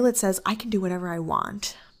Violet says, I can do whatever I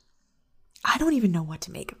want. I don't even know what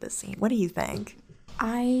to make of this scene. What do you think?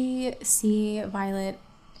 I see Violet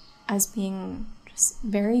as being just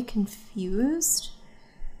very confused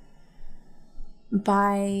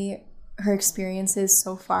by her experiences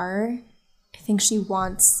so far. I think she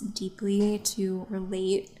wants deeply to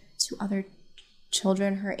relate to other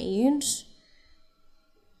children her age.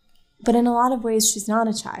 But in a lot of ways, she's not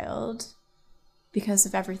a child because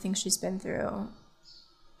of everything she's been through.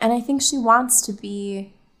 And I think she wants to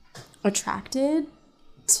be attracted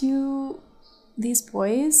to these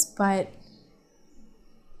boys, but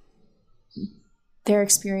their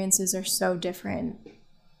experiences are so different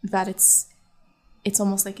that it's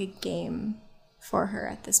almost like a game for her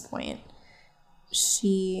at this point.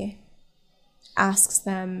 She asks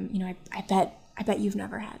them, you know, I bet you've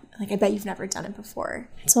never I bet you've never done it before.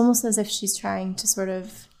 It's almost as if she's trying to sort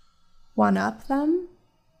of one-up them.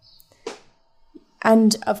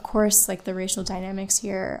 And of course, like, the racial dynamics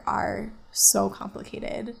here are so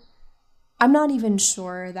complicated. I'm not even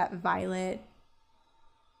sure that Violet...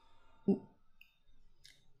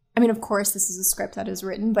 I mean, of course, this is a script that is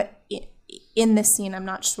written, but in this scene, I'm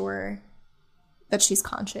not sure that she's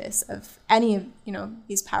conscious of any of, you know,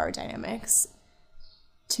 these power dynamics.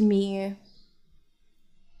 To me,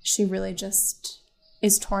 she really just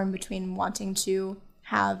is torn between wanting to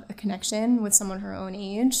have a connection with someone her own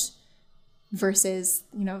age versus,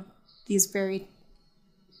 you know, these very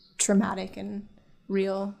traumatic and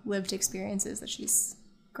real lived experiences that she's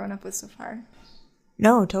grown up with so far.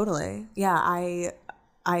 No, totally. Yeah, I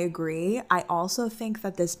agree. I also think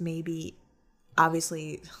that this may be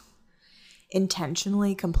obviously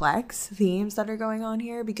intentionally complex themes that are going on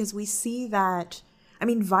here, because we see that, I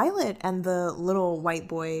mean, Violet and the little white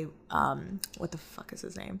boy, what the fuck is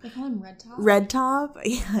his name? They call him Red Top. Red Top,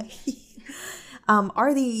 yeah,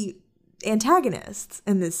 are the antagonists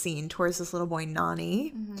in this scene towards this little boy,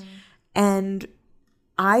 Nani. Mm-hmm. And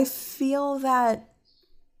I feel that,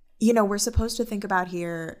 you know, we're supposed to think about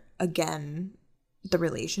here, again, the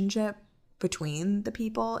relationship between the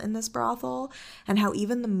people in this brothel, and how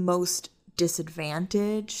even the most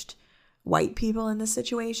disadvantaged white people in this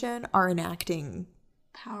situation are enacting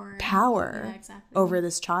power yeah, exactly. over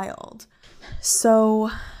this child.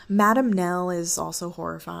 So Madame Nell is also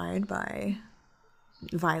horrified by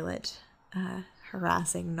Violet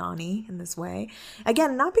harassing Nani in this way.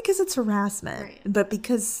 Again, not because it's harassment, right, but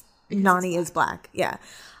because Nani is black. Yeah.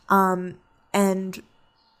 And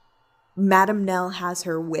Madame Nell has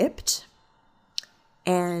her whipped,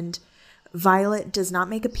 and Violet does not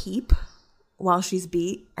make a peep while she's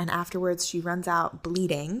beat, and afterwards she runs out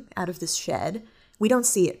bleeding out of this shed. We don't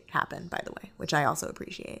see it happen, by the way, which I also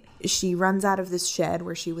appreciate. She runs out of this shed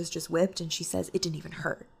where she was just whipped, and she says it didn't even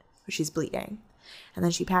hurt, but she's bleeding. And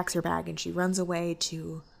then she packs her bag and she runs away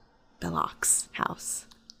to Belloc's house.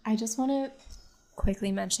 I just want to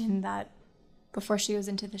quickly mention that before she goes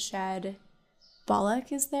into the shed,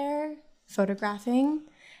 Bullock is there photographing,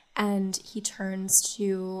 and he turns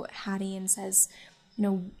to Hattie and says, you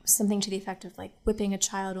know, something to the effect of, like, whipping a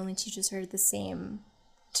child only teaches her the same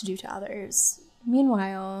to do to others.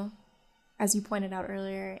 Meanwhile, as you pointed out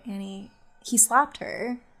earlier, Annie, he slapped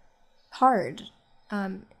her hard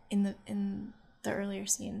in the earlier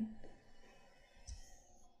scene.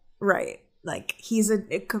 Right. Like, he's a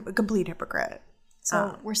complete hypocrite.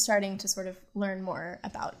 So we're starting to sort of learn more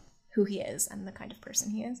about who he is and the kind of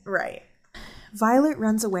person he is. Right. Violet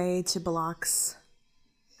runs away to Belloc's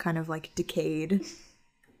kind of, like, decayed,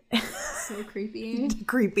 so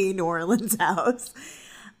creepy New Orleans house.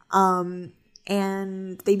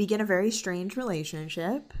 And they begin a very strange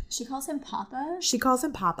relationship. She calls him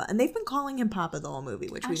Papa. And they've been calling him Papa the whole movie.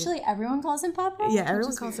 Which actually, everyone calls him Papa? Yeah,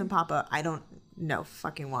 everyone calls him Papa. I don't know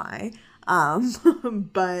fucking why.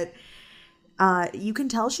 But you can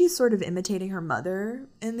tell she's sort of imitating her mother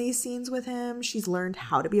in these scenes with him. She's learned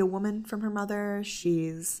how to be a woman from her mother.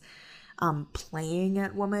 She's playing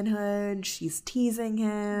at womanhood. She's teasing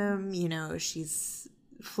him. You know, she's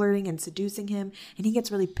flirting and seducing him. And he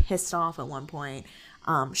gets really pissed off at one point.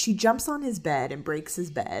 She jumps on his bed and breaks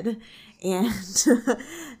his bed. And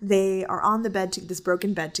they are on the bed, this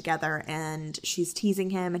broken bed together. And she's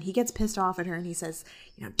teasing him. And he gets pissed off at her. And he says,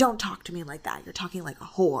 you know, don't talk to me like that. You're talking like a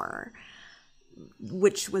whore.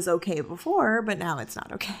 Which was okay before, but now it's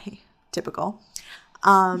not okay. Typical.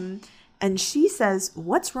 And she says,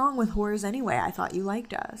 "What's wrong with whores anyway? I thought you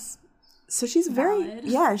liked us." So she's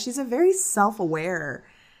she's a very self-aware,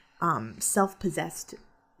 self-possessed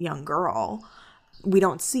young girl. We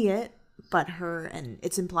don't see it, but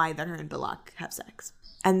it's implied that her and Belloq have sex.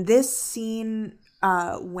 And this scene,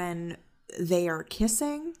 when they are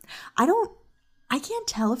kissing, I can't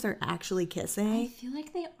tell if they're actually kissing. I feel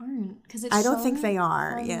like they aren't, because I don't think they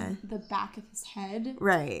are. From the back of his head,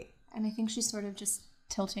 right? And I think she's sort of just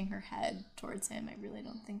tilting her head towards him. I really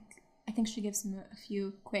don't think. I think she gives him a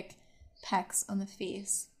few quick pecks on the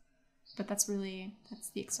face, but that's the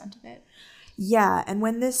extent of it. Yeah, and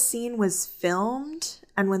when this scene was filmed,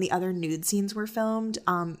 and when the other nude scenes were filmed,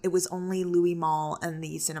 it was only Louis Malle and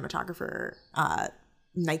the cinematographer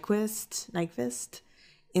Nyquist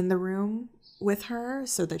in the room with her,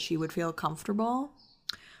 so that she would feel comfortable.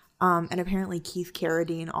 And apparently Keith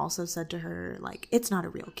Carradine also said to her, like, it's not a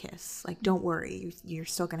real kiss. Like, don't worry, you're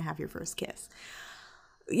still gonna have your first kiss.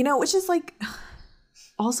 You know, which is like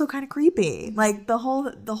also kind of creepy. Like the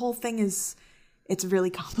whole thing is, it's really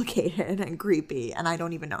complicated and creepy, and I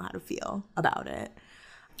don't even know how to feel about it.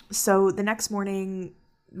 So the next morning,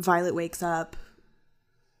 Violet wakes up.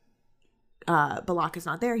 Belloq is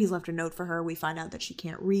not there. He's left a note for her. We find out that she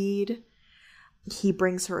can't read. He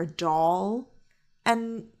brings her a doll,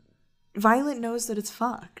 and Violet knows that it's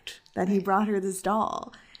fucked, that he brought her this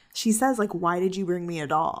doll. She says, like, "Why did you bring me a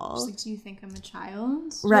doll?" She's like, "Do you think I'm a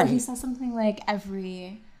child?" Right. Or he says something like,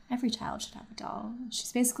 every child should have a doll.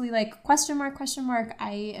 She's basically like, question mark,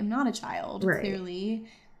 I am not a child, right. Clearly.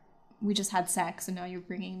 We just had sex, and now you're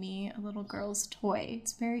bringing me a little girl's toy.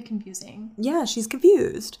 It's very confusing. Yeah, she's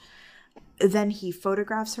confused. Then he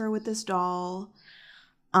photographs her with this doll.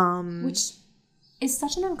 Which is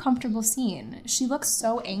such an uncomfortable scene. She looks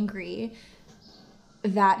so angry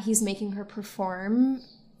that he's making her perform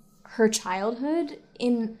her childhood,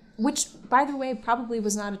 in which, by the way, probably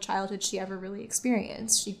was not a childhood she ever really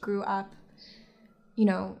experienced. She grew up,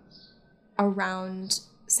 around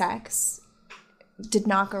sex, did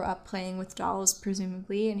not grow up playing with dolls,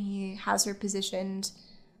 presumably, and he has her positioned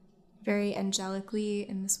very angelically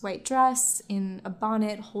in this white dress, in a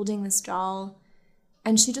bonnet, holding this doll,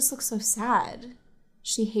 and she just looks so sad.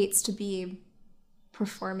 She hates to be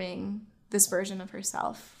performing this version of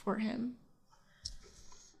herself for him.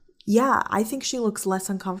 Yeah, I think she looks less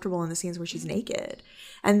uncomfortable in the scenes where she's naked.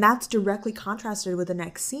 And that's directly contrasted with the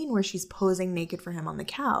next scene where she's posing naked for him on the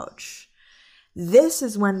couch. This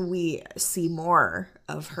is when we see more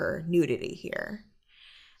of her nudity here.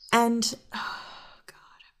 And, oh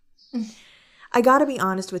God. I gotta be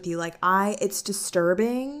honest with you, like, it's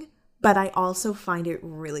disturbing, but I also find it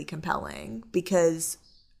really compelling because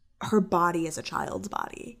her body is a child's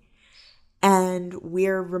body. And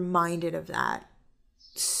we're reminded of that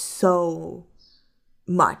so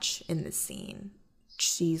much in this scene.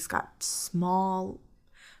 She's got small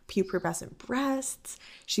pubescent breasts.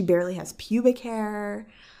 She barely has pubic hair.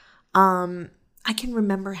 I can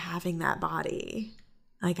remember having that body.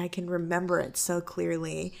 Like, I can remember it so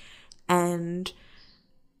clearly. And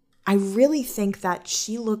I really think that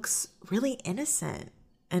she looks really innocent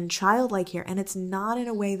and childlike here. And it's not in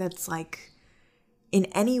a way that's, like, in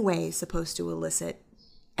any way supposed to elicit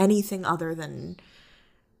anything other than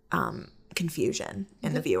confusion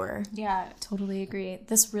in the viewer. Yeah, totally agree.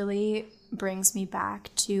 This really brings me back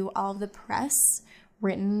to all of the press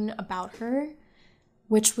written about her,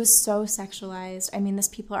 which was so sexualized. I mean, this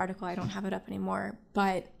People article, I don't have it up anymore,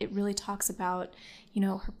 but it really talks about,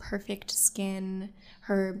 her perfect skin,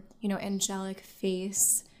 her, angelic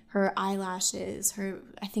face, her eyelashes,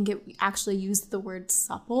 I think it actually used the word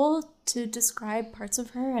supple to describe parts of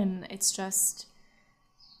her, and it's just,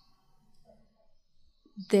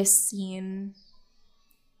 this scene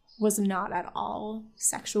was not at all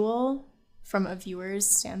sexual from a viewer's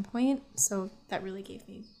standpoint, so that really gave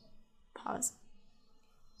me pause.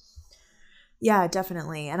 Yeah,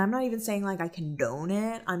 definitely. And I'm not even saying, like, I condone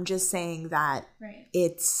it. I'm just saying that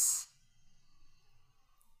it's...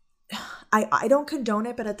 I don't condone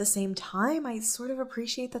it, but at the same time, I sort of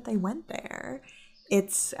appreciate that they went there.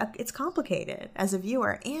 It's complicated as a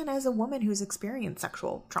viewer and as a woman who's experienced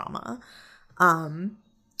sexual trauma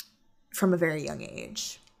from a very young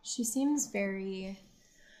age. She seems very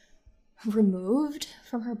removed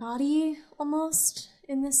from her body almost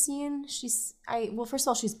in this scene. First of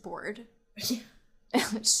all, she's bored.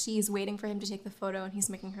 She's waiting for him to take the photo, and he's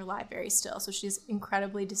making her lie very still. So she's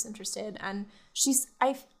incredibly disinterested, and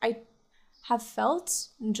I have felt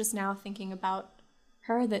just now thinking about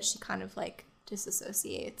her that she kind of like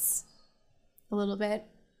disassociates a little bit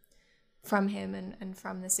from him and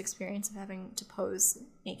from this experience of having to pose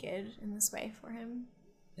naked in this way for him.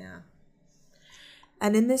 Yeah.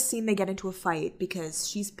 And in this scene, they get into a fight because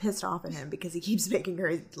she's pissed off at him because he keeps making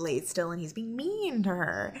her late still and he's being mean to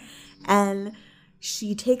her. And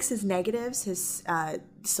she takes his negatives, his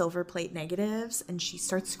silver plate negatives, and she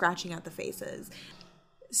starts scratching out the faces.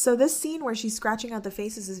 So this scene where she's scratching out the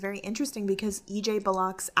faces is very interesting because E.J.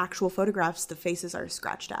 Bullock's actual photographs, the faces are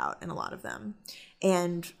scratched out in a lot of them.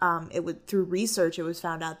 And through research, it was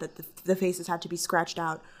found out that the faces had to be scratched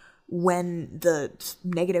out when the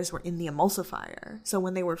negatives were in the emulsifier, so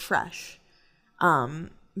when they were fresh.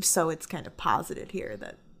 So it's kind of posited here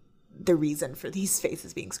that the reason for these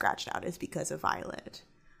faces being scratched out is because of Violet.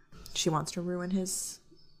 She wants to ruin his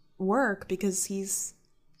work because he's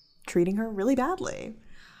treating her really badly.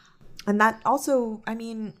 And that also, I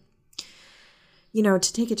mean, you know,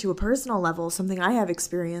 to take it to a personal level, something I have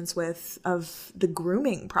experience with of the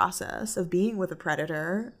grooming process of being with a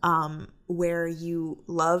predator, where you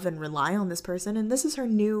love and rely on this person. And this is her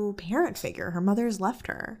new parent figure. Her mother's left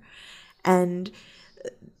her. And,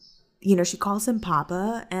 you know, she calls him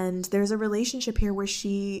Papa. And there's a relationship here where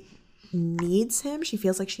she needs him. She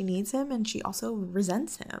feels like she needs him. And she also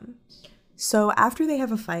resents him. So after they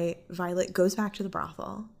have a fight, Violet goes back to the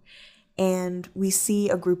brothel. And we see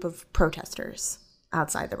a group of protesters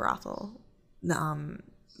outside the brothel.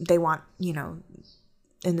 They want, you know,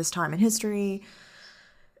 in this time in history,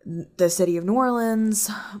 the city of New Orleans,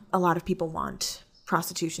 a lot of people want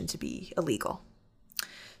prostitution to be illegal.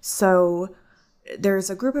 So there's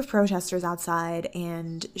a group of protesters outside,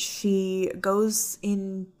 and she goes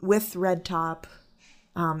in with Red Top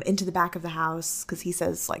into the back of the house because he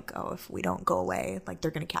says, like, oh, if we don't go away, like, they're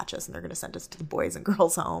going to catch us and they're going to send us to the boys and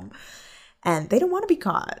girls home. And they don't want to be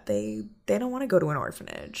caught. They don't want to go to an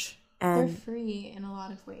orphanage. And they're free in a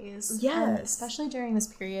lot of ways. Yes. And especially during this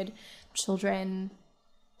period, children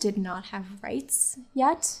did not have rights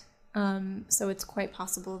yet. So it's quite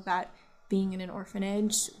possible that being in an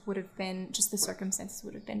orphanage would have been, just the circumstances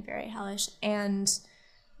would have been very hellish. And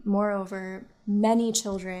moreover, many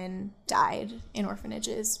children died in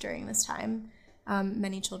orphanages during this time.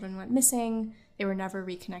 Many children went missing. They were never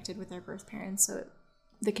reconnected with their birth parents. So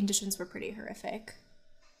the conditions were pretty horrific.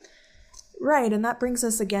 Right, and that brings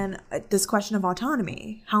us again this question of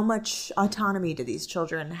autonomy. How much autonomy do these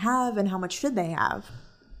children have, and how much should they have?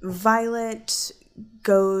 Violet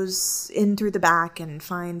goes in through the back and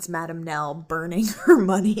finds Madame Nell burning her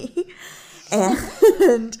money.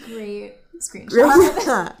 And Great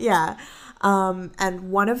screenshot. Yeah.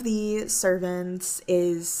 And one of the servants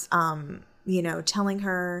is, you know, telling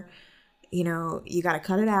her, you know, you got to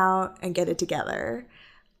cut it out and get it together.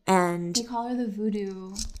 And they call her the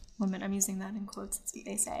voodoo woman. I'm using that in quotes. That's what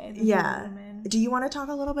they say. The yeah. voodoo woman. Do you want to talk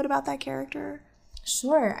a little bit about that character?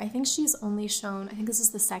 Sure. I think she's only shown, I think this is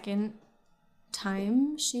the second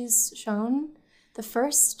time she's shown.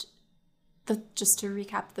 Just to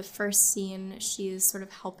recap, the first scene, she's sort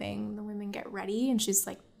of helping the women get ready, and she's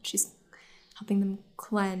helping them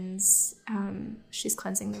cleanse. She's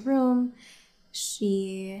cleansing the room.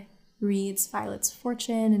 She reads Violet's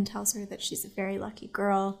fortune and tells her that she's a very lucky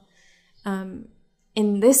girl.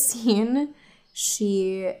 In this scene,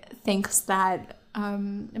 she thinks that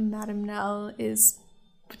Madame Nell does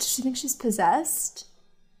she think she's possessed?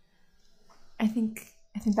 I think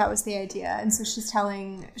that was the idea. And so she's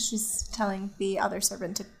telling the other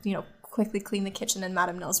servant to, you know, quickly clean the kitchen in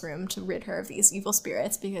Madame Nell's room to rid her of these evil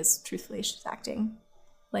spirits, because truthfully she's acting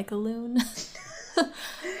like a loon.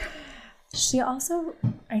 She also,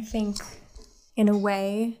 I think, in a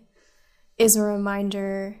way, is a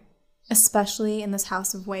reminder, especially in this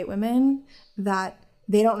house of white women, that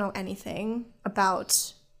they don't know anything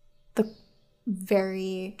about the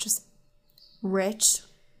very just rich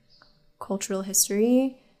cultural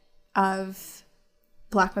history of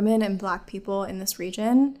Black women and Black people in this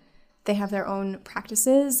region. They have their own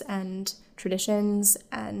practices and traditions,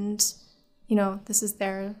 and, you know, this is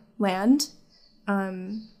their land.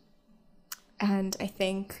 And I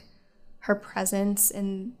think her presence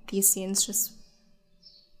in these scenes just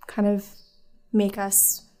kind of make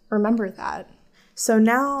us remember that. So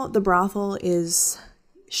now the brothel is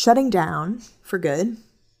shutting down for good.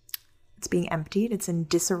 It's being emptied. It's in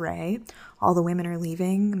disarray. All the women are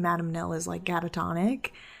leaving. Madame Nell is like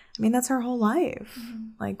catatonic. I mean, that's her whole life. Mm-hmm.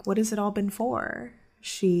 Like, what has it all been for?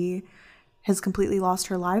 She has completely lost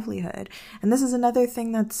her livelihood. And this is another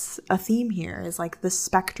thing that's a theme here, is like the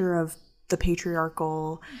specter of the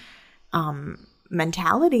patriarchal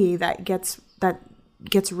mentality that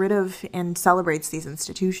gets rid of and celebrates these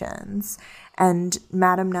institutions. And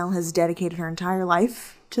Madame Nell has dedicated her entire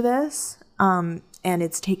life to this, and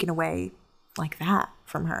it's taken away like that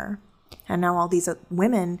from her. And now all these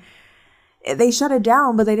women, they shut it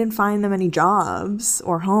down, but they didn't find them any jobs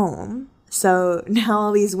or home. So now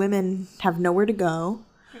all these women have nowhere to go.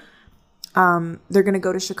 They're going to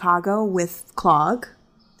go to Chicago with Clog.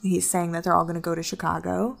 He's saying that they're all going to go to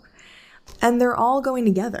Chicago. And they're all going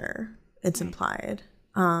together, it's implied.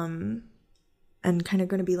 And kind of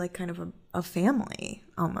going to be like kind of a family,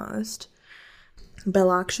 almost.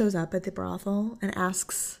 Belloc shows up at the brothel and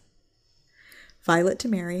asks Violet to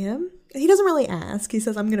marry him. He doesn't really ask. He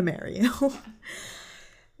says, I'm going to marry you.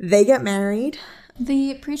 They get married.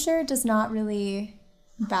 The preacher does not really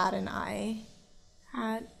bat an eye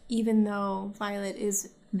at, even though Violet is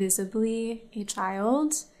visibly a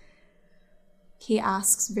child, he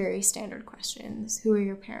asks very standard questions. Who are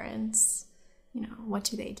your parents? You know, what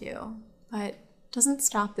do they do? But doesn't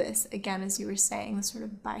stop this, again, as you were saying, the sort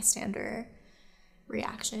of bystander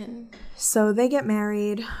reaction. So they get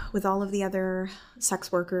married with all of the other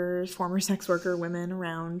sex workers, former sex worker women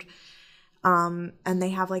around. And they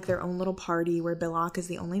have like their own little party where Belloc is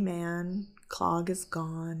the only man. Clog is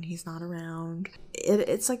gone. He's not around.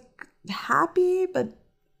 It's like happy, but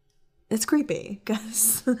it's creepy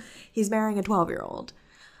because he's marrying a 12-year-old.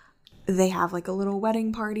 They have like a little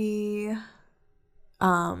wedding party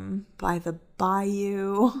by the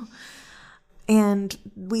bayou. And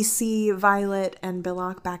we see Violet and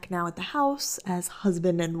Belloc back now at the house as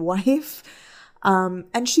husband and wife.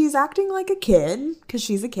 And she's acting like a kid because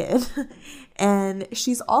she's a kid. And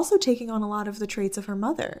she's also taking on a lot of the traits of her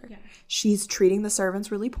mother. Yeah. She's treating the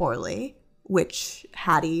servants really poorly, which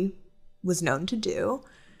Hattie was known to do.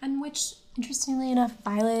 And which, interestingly enough,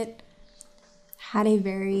 Violet had a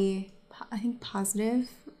very, I think, positive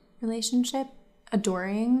relationship,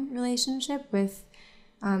 adoring relationship with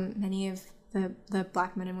many of the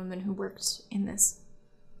Black men and women who worked in this,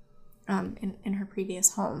 in her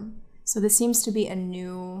previous home. So this seems to be a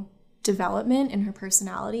new development in her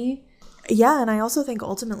personality. Yeah, and I also think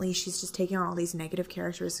ultimately she's just taking on all these negative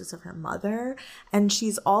characteristics of her mother. And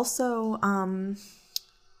she's also,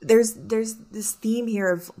 there's this theme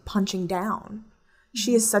here of punching down.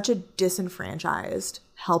 She is such a disenfranchised,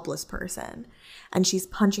 helpless person. And she's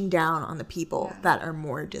punching down on the people that are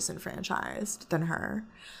more disenfranchised than her.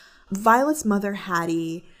 Violet's mother,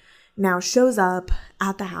 Hattie, now shows up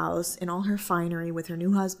at the house in all her finery with her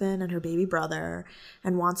new husband and her baby brother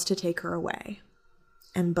and wants to take her away.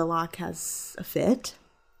 And Belloc has a fit.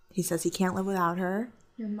 He says he can't live without her.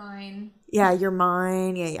 You're mine. Yeah, you're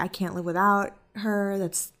mine. Yeah, I can't live without her.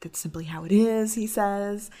 That's simply how it is, he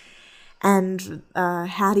says. And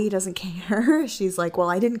Hattie doesn't care. She's like, well,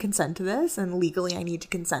 I didn't consent to this, and legally I need to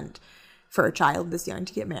consent for a child this young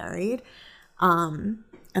to get married.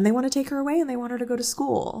 And they want to take her away, and they want her to go to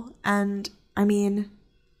school. And, I mean,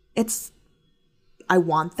 I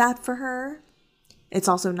want that for her. It's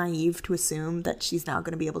also naive to assume that she's now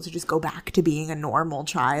going to be able to just go back to being a normal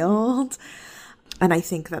child. And I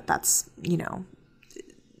think that that's,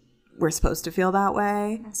 we're supposed to feel that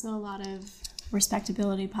way. Also a lot of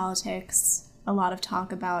respectability politics, a lot of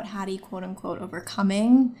talk about Hattie, quote unquote,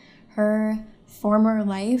 overcoming her former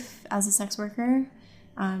life as a sex worker,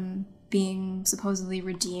 being supposedly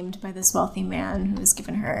redeemed by this wealthy man who has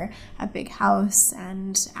given her a big house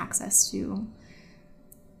and access to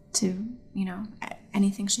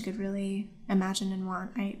anything she could really imagine and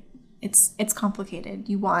want. It's complicated.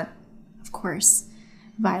 You want, of course,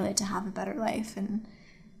 Violet to have a better life and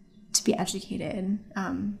to be educated.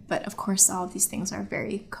 But of course, all of these things are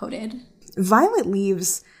very coded. Violet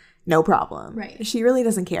leaves no problem. Right. She really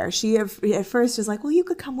doesn't care. She at first is like, well, you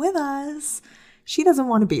could come with us. She doesn't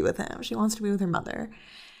want to be with him. She wants to be with her mother.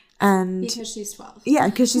 And because she's 12. Yeah,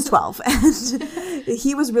 because she's 12. And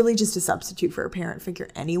he was really just a substitute for a parent figure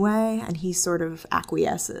anyway. And he sort of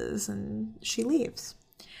acquiesces and she leaves.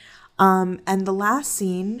 And the last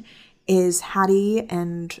scene is Hattie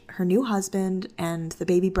and her new husband and the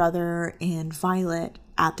baby brother and Violet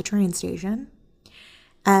at the train station.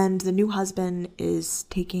 And the new husband is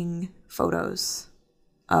taking photos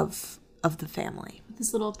of the family.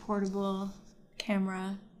 This little portable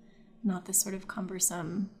camera, not this sort of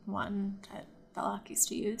cumbersome one that Belloc used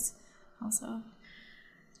to use also.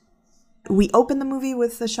 We open the movie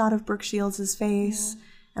with a shot of Brooke Shields' face,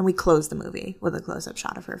 and we close the movie with a close-up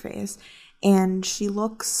shot of her face. And she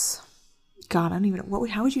looks... God, I don't even know.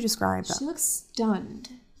 How would you describe that? She looks stunned.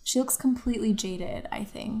 She looks completely jaded, I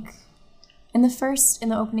think. In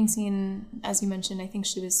the opening scene, as you mentioned, I think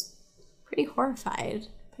she was pretty horrified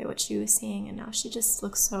by what she was seeing, and now she just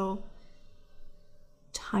looks so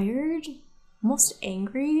tired, almost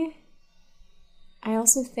angry. I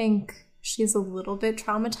also think she's a little bit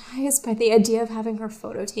traumatized by the idea of having her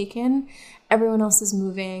photo taken. Everyone else is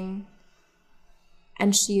moving,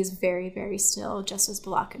 And she is very, very still, just as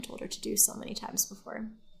Belak had told her to do so many times before.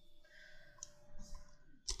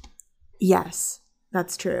 Yes,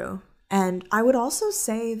 that's true. And I would also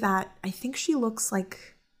say that I think she looks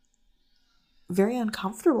like very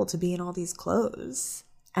uncomfortable to be in all these clothes.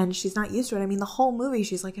 And she's not used to it. I mean, the whole movie,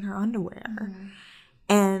 she's like in her underwear. Mm-hmm.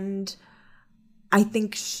 And I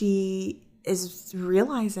think she is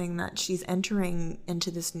realizing that she's entering into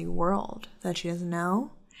this new world that she doesn't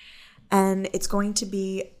know. And it's going to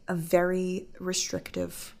be a very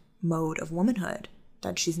restrictive mode of womanhood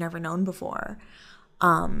that she's never known before.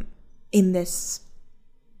 In this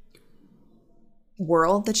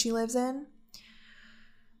world that she lives in,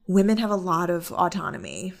 women have a lot of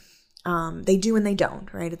autonomy. They do and they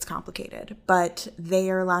don't, right? It's complicated. But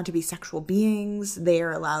they are allowed to be sexual beings. They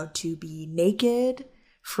are allowed to be naked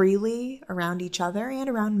freely around each other and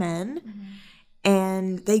around men. Mm-hmm.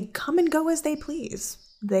 And they come and go as they please.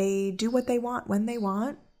 They do what they want when they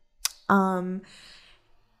want.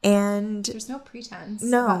 And there's no pretense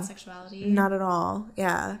about sexuality. Not at all.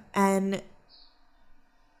 Yeah. And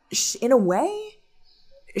in a way,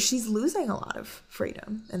 she's losing a lot of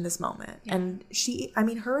freedom in this moment. Yeah. And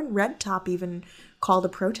her and Red Top even call the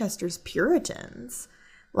protesters Puritans.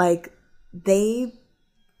 Like, they're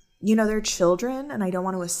children, and I don't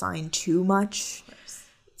want to assign too much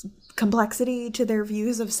complexity to their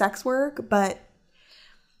views of sex work, but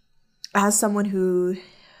as someone who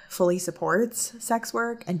fully supports sex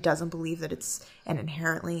work and doesn't believe that it's an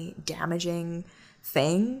inherently damaging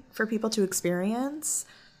thing for people to experience,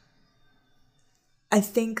 I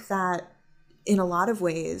think that in a lot of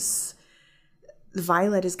ways,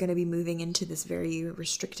 Violet is going to be moving into this very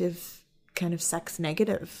restrictive kind of sex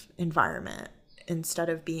negative environment instead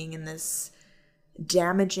of being in this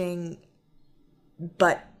damaging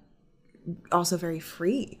but also very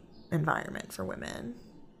free environment for women.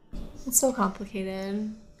 It's so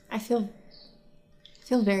complicated. I feel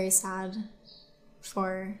very sad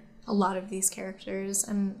for a lot of these characters,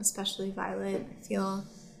 and especially Violet. I feel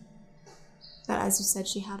that, as you said,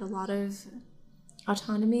 she had a lot of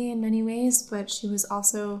autonomy in many ways, but she was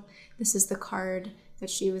also, this is the card that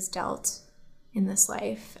she was dealt in this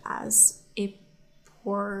life as a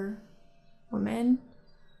poor woman.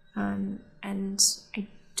 And I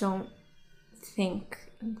don't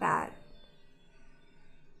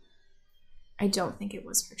think it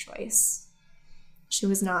was her choice. She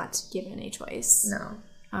was not given a choice. No.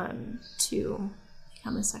 To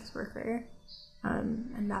become a sex worker.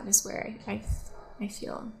 And that is where I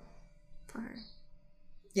feel for her.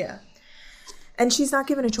 Yeah. And she's not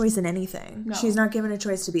given a choice in anything. No. She's not given a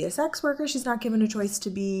choice to be a sex worker. She's not given a choice to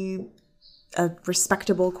be a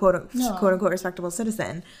respectable, quote unquote, respectable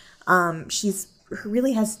citizen. She's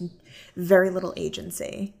really has very little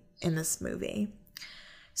agency in this movie.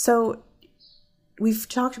 So we've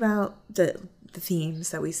talked about the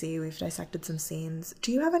themes that we see. We've dissected some scenes.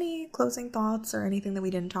 Do you have any closing thoughts or anything that we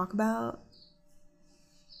didn't talk about?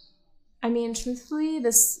 I mean, truthfully,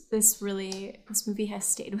 this movie has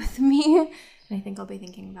stayed with me, and I think I'll be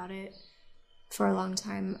thinking about it for a long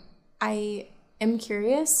time. I am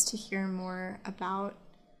curious to hear more about,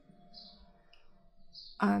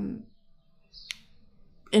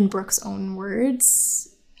 in Brooke's own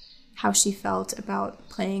words, how she felt about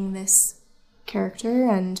playing this character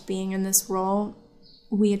and being in this role.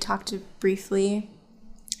 We had talked briefly,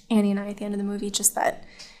 Annie and I, at the end of the movie, just that,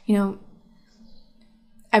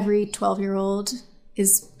 every 12-year-old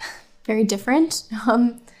is very different.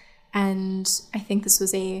 And I think this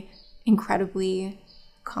was a incredibly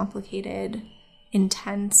complicated,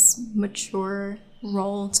 intense, mature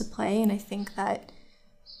role to play. And I think that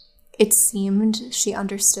it seemed she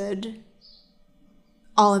understood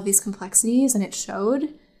all of these complexities, and it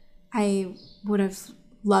showed. I would have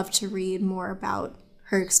loved to read more about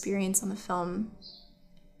her experience on the film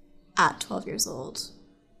at 12 years old.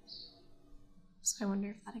 So I wonder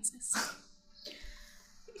if that exists.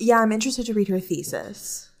 Yeah, I'm interested to read her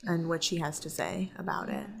thesis and what she has to say about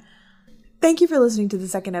it. Thank you for listening to the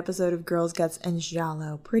second episode of Girls, Guts, and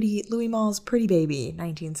Giallo, Louis Malle's Pretty Baby,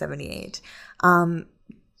 1978.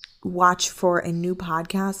 Watch for a new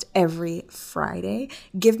podcast every Friday.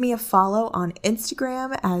 Give me a follow on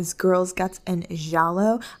Instagram as Girls, Guts, and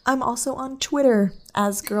Giallo. I'm also on Twitter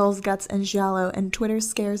as Girls, Guts, and Giallo, and Twitter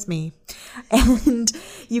scares me. And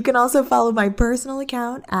you can also follow my personal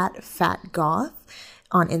account at Fat Goth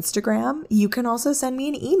on Instagram. You can also send me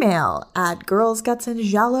an email at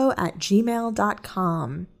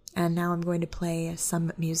girlsgutsandgiallo@gmail.com. And now I'm going to play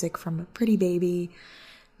some music from Pretty Baby.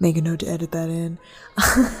 Make a note to edit that in.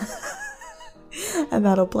 And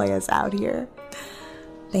that'll play us out here.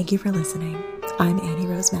 Thank you for listening. I'm Annie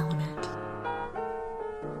Rose Malamet.